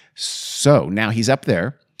 So now he's up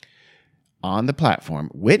there on the platform.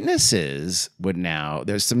 Witnesses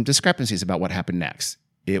there's some discrepancies about what happened next.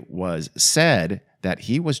 It was said that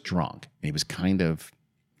he was drunk. He was kind of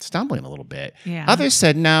stumbling a little bit. Yeah. Others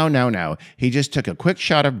said, no. He just took a quick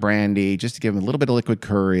shot of brandy just to give him a little bit of liquid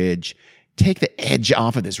courage, take the edge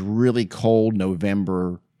off of this really cold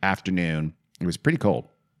November afternoon. It was pretty cold.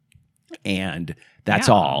 And that's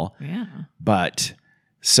all. Yeah. But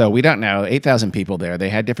so we don't know. 8,000 people there. They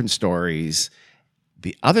had different stories.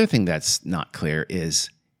 The other thing that's not clear is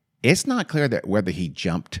it's not clear that whether he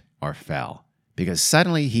jumped or fell, because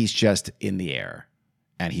suddenly he's just in the air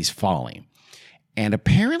and he's falling. And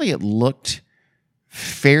apparently it looked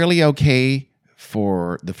fairly okay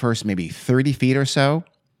for the first maybe 30 feet or so.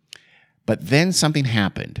 But then something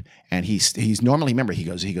happened, and he's normally, remember, he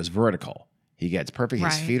goes vertical. He gets perfect.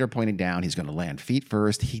 His feet are pointed down. He's going to land feet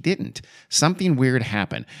first. He didn't. Something weird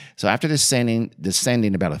happened. So after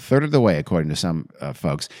descending about a third of the way, according to some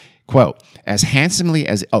folks, quote, as handsomely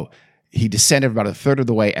as, he descended about a third of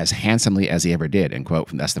the way as handsomely as he ever did, end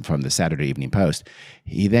quote. That's from the Saturday Evening Post.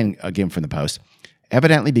 He then, again from the Post,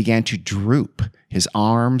 evidently began to droop. His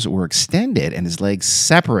arms were extended and his legs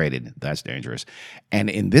separated. That's dangerous. And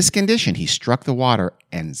in this condition, he struck the water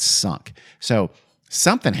and sunk. So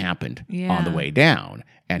something happened on the way down,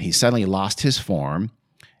 and he suddenly lost his form,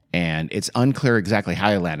 and it's unclear exactly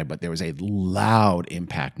how he landed, but there was a loud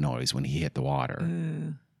impact noise when he hit the water,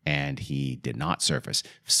 and he did not surface.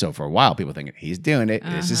 So for a while, people think he's doing it.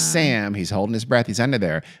 This is Sam. He's holding his breath. He's under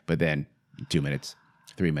there. But then 2 minutes,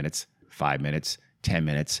 3 minutes, 5 minutes, 10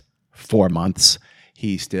 minutes, 4 months,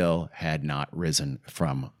 he still had not risen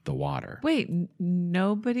from the water. Wait,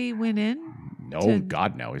 nobody went in? No,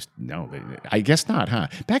 God knows. No, I guess not, huh?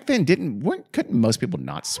 Back then, couldn't most people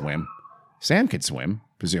not swim? Sam could swim,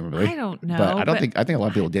 presumably. I don't know. But I think a lot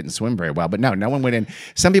of people didn't swim very well. But no one went in.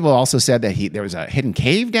 Some people also said that there was a hidden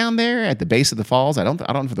cave down there at the base of the falls. I don't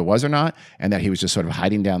know if there was or not, and that he was just sort of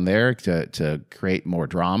hiding down there to create more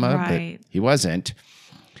drama. Right. But he wasn't.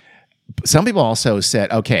 Some people also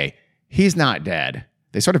said, okay, he's not dead.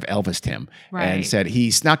 They sort of Elvised him and said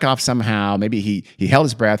he snuck off somehow. Maybe he held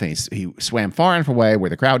his breath and he swam far enough away where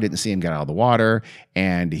the crowd didn't see him get out of the water,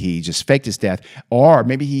 and he just faked his death. Or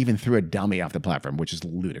maybe he even threw a dummy off the platform, which is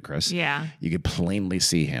ludicrous. Yeah. You could plainly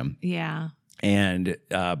see him. Yeah. And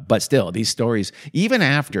but still, these stories, even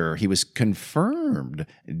after he was confirmed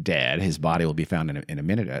dead, his body will be found in a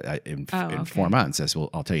minute, in 4 months, as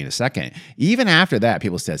I'll tell you in a second. Even after that,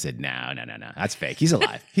 people still said, no, that's fake. He's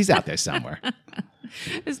alive. He's out there somewhere.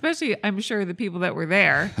 Especially, I'm sure, the people that were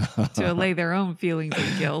there to allay their own feelings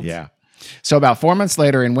of guilt. Yeah. So about 4 months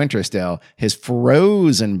later in winter still, his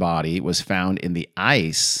frozen body was found in the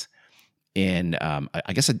ice in,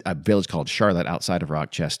 I guess, a village called Charlotte outside of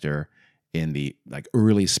Rochester. In the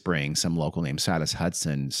early spring, some local named Silas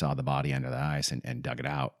Hudson saw the body under the ice and dug it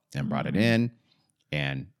out and brought it in,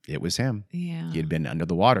 and it was him. Yeah. He had been under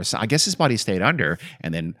the water. So I guess his body stayed under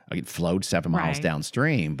and then it flowed 7 miles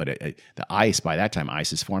downstream. But the ice, by that time,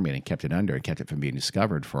 ice is forming and kept it under and kept it from being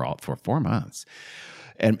discovered for 4 months.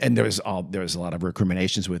 And there was a lot of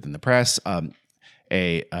recriminations within the press.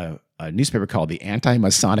 A newspaper called the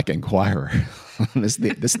Anti-Masonic Inquirer. This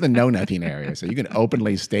is the know-nothing area, so you can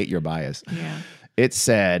openly state your bias. Yeah. It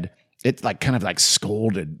said, it kind of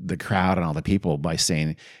scolded the crowd and all the people by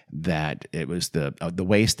saying that it was the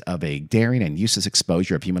waste of a daring and useless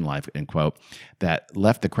exposure of human life, end quote, that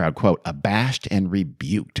left the crowd, quote, abashed and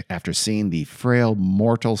rebuked after seeing the frail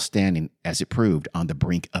mortal standing, as it proved, on the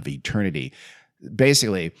brink of eternity.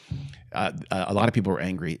 Basically, a lot of people were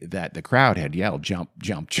angry that the crowd had yelled, jump,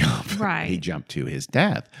 jump, jump. Right. He jumped to his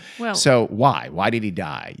death. Well, so why? Why did he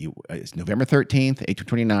die? It's November 13th,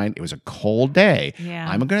 1829. It was a cold day. Yeah.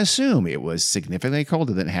 I'm going to assume it was significantly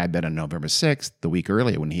colder than it had been on November 6th, the week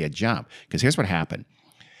earlier when he had jumped. Because here's what happened.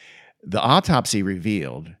 The autopsy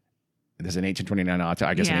revealed, there's an 1829 autopsy,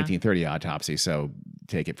 I guess an 1830 autopsy, so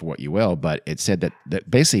take it for what you will, but it said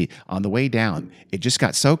that basically on the way down, it just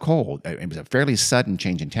got so cold, it was a fairly sudden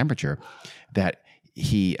change in temperature, that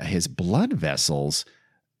his blood vessels,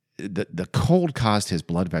 the cold caused his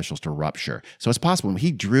blood vessels to rupture. So it's possible when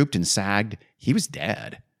he drooped and sagged, he was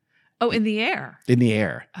dead. Oh, in the air. In the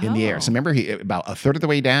air. So remember, about a third of the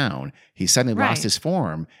way down, he suddenly lost his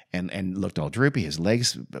form and looked all droopy. His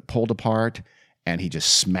legs pulled apart, and he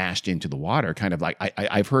just smashed into the water, kind of like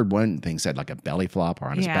I've heard one thing said like a belly flop or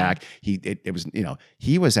on his back. It was,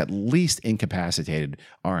 he was at least incapacitated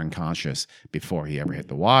or unconscious before he ever hit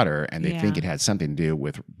the water, and they think it had something to do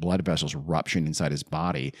with blood vessels rupturing inside his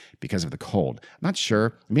body because of the cold. I'm not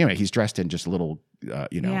sure. I mean, anyway, he's dressed in just a little,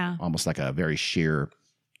 almost like a very sheer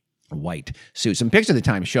white suit. Some pictures at the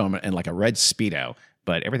time show him in like a red Speedo,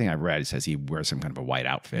 but everything I've read says he wears some kind of a white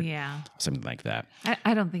outfit. Yeah. Something like that.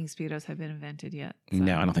 I don't think Speedos have been invented yet. So.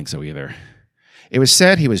 No, I don't think so either. It was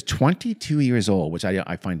said he was 22 years old, which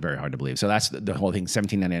I find very hard to believe. So that's the whole thing,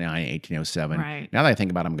 1799, 1807. Right. Now that I think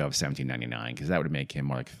about it, I'm going to go with 1799 because that would make him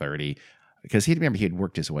more like 30. Because he had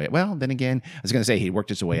worked his way. Well, then again, I was going to say he worked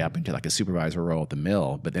his way up into like a supervisor role at the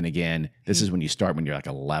mill. But then again, this is when you start when you're like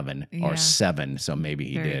 11 or 7. So maybe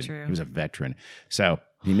he did. True. He was a veteran. So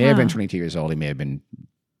he may have been 22 years old. He may have been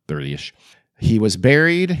 30-ish. He was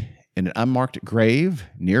buried in an unmarked grave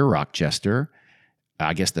near Rochester.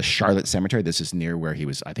 I guess the Charlotte Cemetery. This is near where he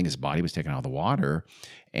was. I think his body was taken out of the water,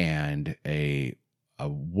 and a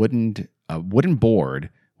wooden board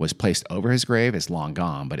was placed over his grave is long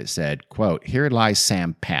gone, but it said, quote, "Here lies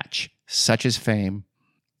Sam Patch, such is fame."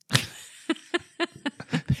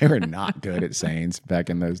 They were not good at sayings back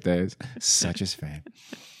in those days. Such is fame.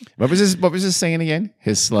 What was his saying again?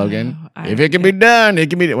 His slogan? If it can be done, it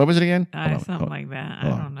can be. What was it again? Something like that. I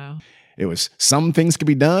don't know. It was some things can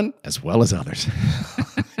be done as well as others.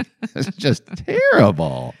 It's just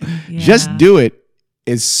terrible. Yeah. Just do it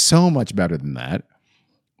is so much better than that.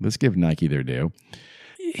 Let's give Nike their due.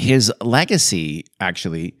 His legacy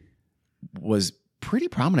actually was pretty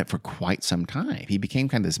prominent for quite some time. He became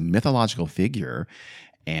kind of this mythological figure,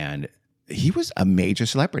 and he was a major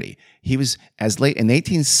celebrity. He was, as late in the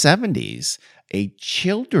 1870s, a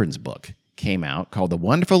children's book came out called The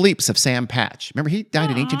Wonderful Leaps of Sam Patch. Remember, he died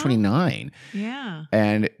in 1829. Yeah.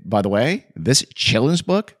 And by the way, this children's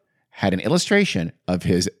book had an illustration of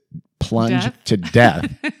his plunge to death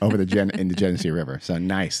over in the Genesee River. So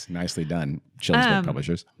nicely done, children's book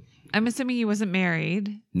publishers. I'm assuming he wasn't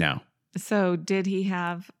married. No. So did he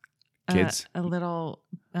have kids? A little,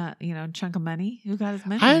 chunk of money? Who got his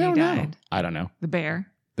money I when don't he know. died? I don't know. The bear.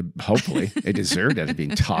 Hopefully, it deserved as being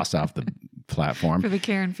tossed off the platform For the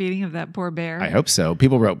care and feeding of that poor bear. I hope so.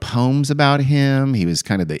 People wrote poems about him. He was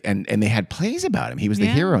kind of and they had plays about him. He was the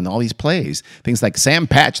hero in all these plays. Things like Sam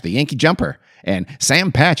Patch, the Yankee Jumper, and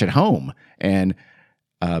Sam Patch at Home, and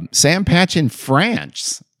Sam Patch in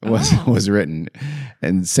France was written,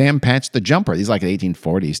 and Sam Patch the Jumper. These are like the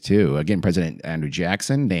 1840s too. Again, President Andrew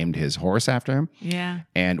Jackson named his horse after him. Yeah.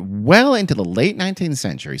 And well into the late 19th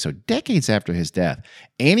century, so decades after his death,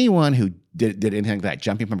 anyone who did anything like that,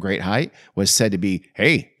 jumping from great height, was said to be,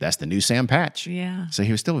 hey, that's the new Sam Patch. Yeah. So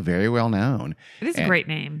he was still very well known. It is a great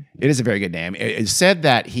name. It is a very good name. It's said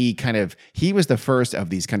that he was the first of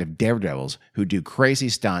these kind of daredevils who do crazy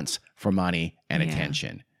stunts for money and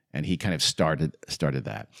attention. And he kind of started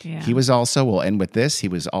that. Yeah. He was also, we'll end with this, he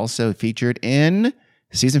was also featured in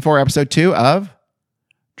season 4, episode 2 of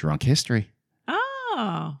Drunk History.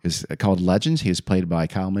 Oh. It's called Legends. He was played by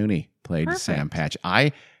Kyle Mooney, played Perfect. Sam Patch.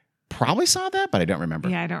 I probably saw that, but I don't remember.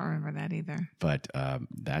 Yeah, I don't remember that either. But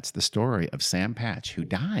that's the story of Sam Patch, who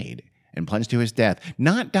died and plunged to his death.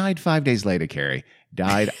 Not died 5 days later, Carrie.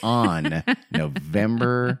 Died on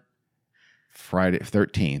November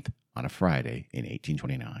 13th, on a Friday in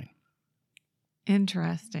 1829.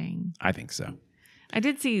 Interesting. I think so. I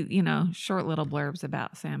did see, short little blurbs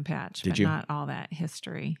about Sam Patch, but not all that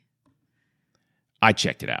history. I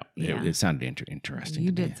checked it out. Yeah. It sounded interesting.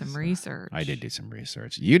 You did some research. I did do some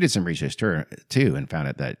research. You did some research too, and found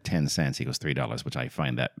out that 10 cents equals $3, which I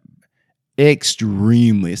find that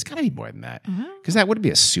extremely. It's got to be more than that, because that would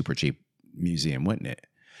be a super cheap museum, wouldn't it?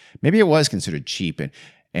 Maybe it was considered cheap,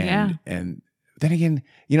 and then again,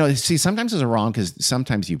 see, sometimes it's wrong, because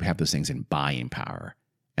sometimes you have those things in buying power,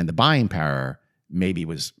 and the buying power maybe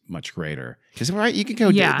was much greater. Because right, you can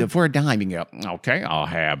go for a dime. You can go, okay, I'll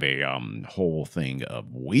have a whole thing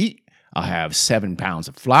of wheat. I'll have 7 pounds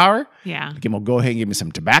of flour. Yeah. Go ahead and give me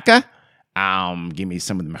some tobacco. Give me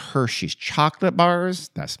some of them Hershey's chocolate bars.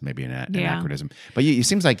 That's maybe an anachronism. But it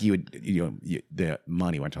seems like the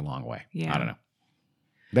money went a long way. Yeah. I don't know.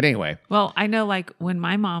 But anyway. Well, I know, like, when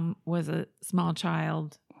my mom was a small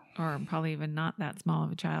child, or probably even not that small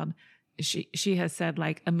of a child, she has said,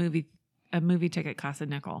 like, a movie ticket costs a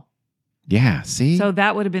nickel. Yeah, see? So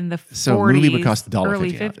that would have been the 40s, so a movie would cost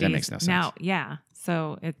early $1.50. 50s. That makes no sense. Now, yeah.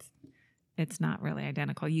 So it's not really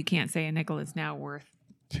identical. You can't say a nickel is now worth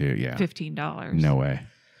 $15. No way.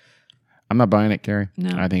 I'm not buying it, Carrie.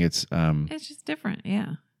 No. I think it's it's just different,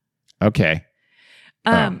 yeah. Okay.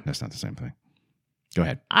 That's not the same thing. Go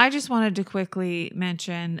ahead. I just wanted to quickly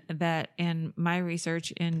mention that in my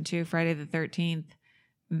research into Friday the 13th,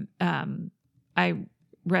 I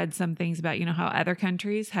read some things about, how other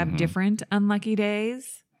countries have different unlucky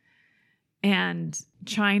days. And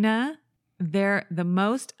China, they're the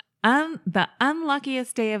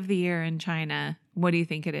unluckiest day of the year in China. What do you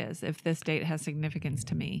think it is, if this date has significance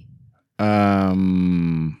to me?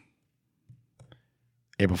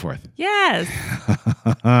 April 4th. Yes.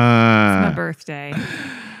 It's my birthday.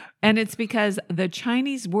 And it's because the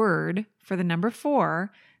Chinese word for the number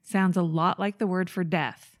 4 sounds a lot like the word for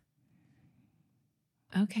death.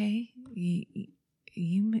 Okay.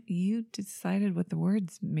 You decided what the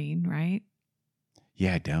words mean, right?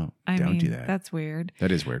 Yeah, don't do that. That's weird.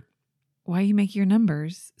 That is weird. Why you make your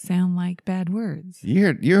numbers sound like bad words? You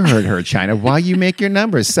heard her, China. Why you make your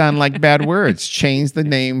numbers sound like bad words? Change the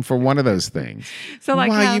name for one of those things. So like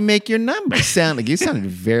why you make your numbers sound like you sounded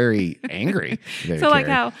very angry. There, so like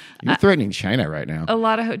Carrie. how you're threatening China right now. A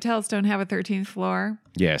lot of hotels don't have a 13th floor.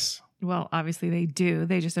 Yes. Well, obviously they do.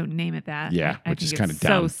 They just don't name it that. Yeah, I which think is it's kind of so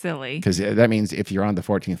dumb. silly. Because that means if you're on the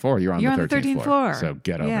 14th floor, you're on the 13th floor. So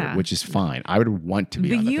get over Yeah. it, which is fine. I would want to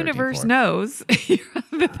be on the 13th floor. The universe knows you're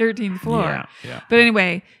on the 13th floor. Yeah. But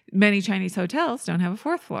anyway, many Chinese hotels don't have a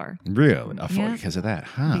 4th floor. Really? Yeah. Because of that,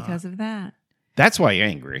 huh? Because of that. That's why you're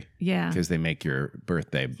angry. Yeah. Because they make your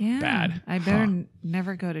birthday bad. I better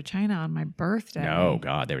never go to China on my birthday. No,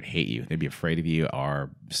 God, they would hate you. They'd be afraid of you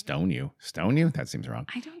or stone you. Stone you? That seems wrong.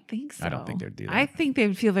 I don't think so. I don't think they'd do that. I think they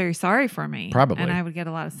would feel very sorry for me. Probably. And I would get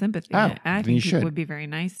a lot of sympathy. Oh, And I then think you people should. would be very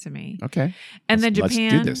nice to me. Okay. And then Let's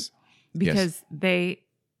Japan, do this. because they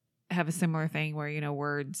have a similar thing where,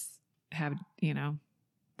 words have,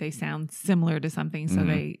 they sound similar to something. So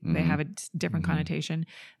they have a different connotation.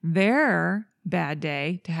 Their bad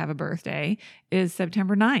day to have a birthday is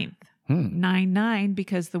September 9th. 9/9,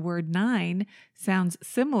 because the word 9 sounds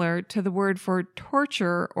similar to the word for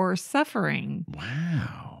torture or suffering.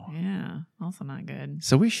 Wow. Yeah, also not good.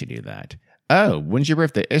 So we should do that. Oh, when's your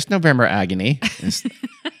birthday? It's November agony.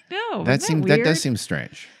 No, that weird? does seem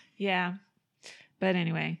strange. Yeah. But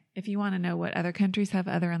anyway, if you want to know what other countries have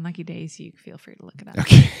other unlucky days, you feel free to look it up.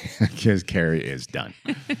 Okay. Because Carrie is done.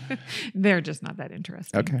 They're just not that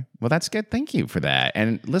interesting. Okay. Well, that's good. Thank you for that.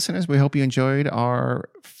 And listeners, we hope you enjoyed our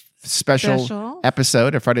special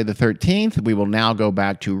episode of Friday the 13th. We will now go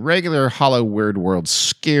back to regular Hollow Weird World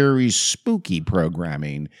scary, spooky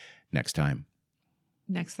programming next time.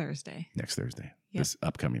 Next Thursday. Yep. This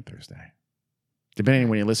upcoming Thursday. Depending on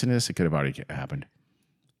when you listen to this, it could have already happened.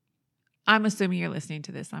 I'm assuming you're listening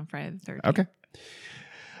to this on Friday the 13th. Okay.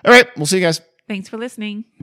 All right. We'll see you guys. Thanks for listening.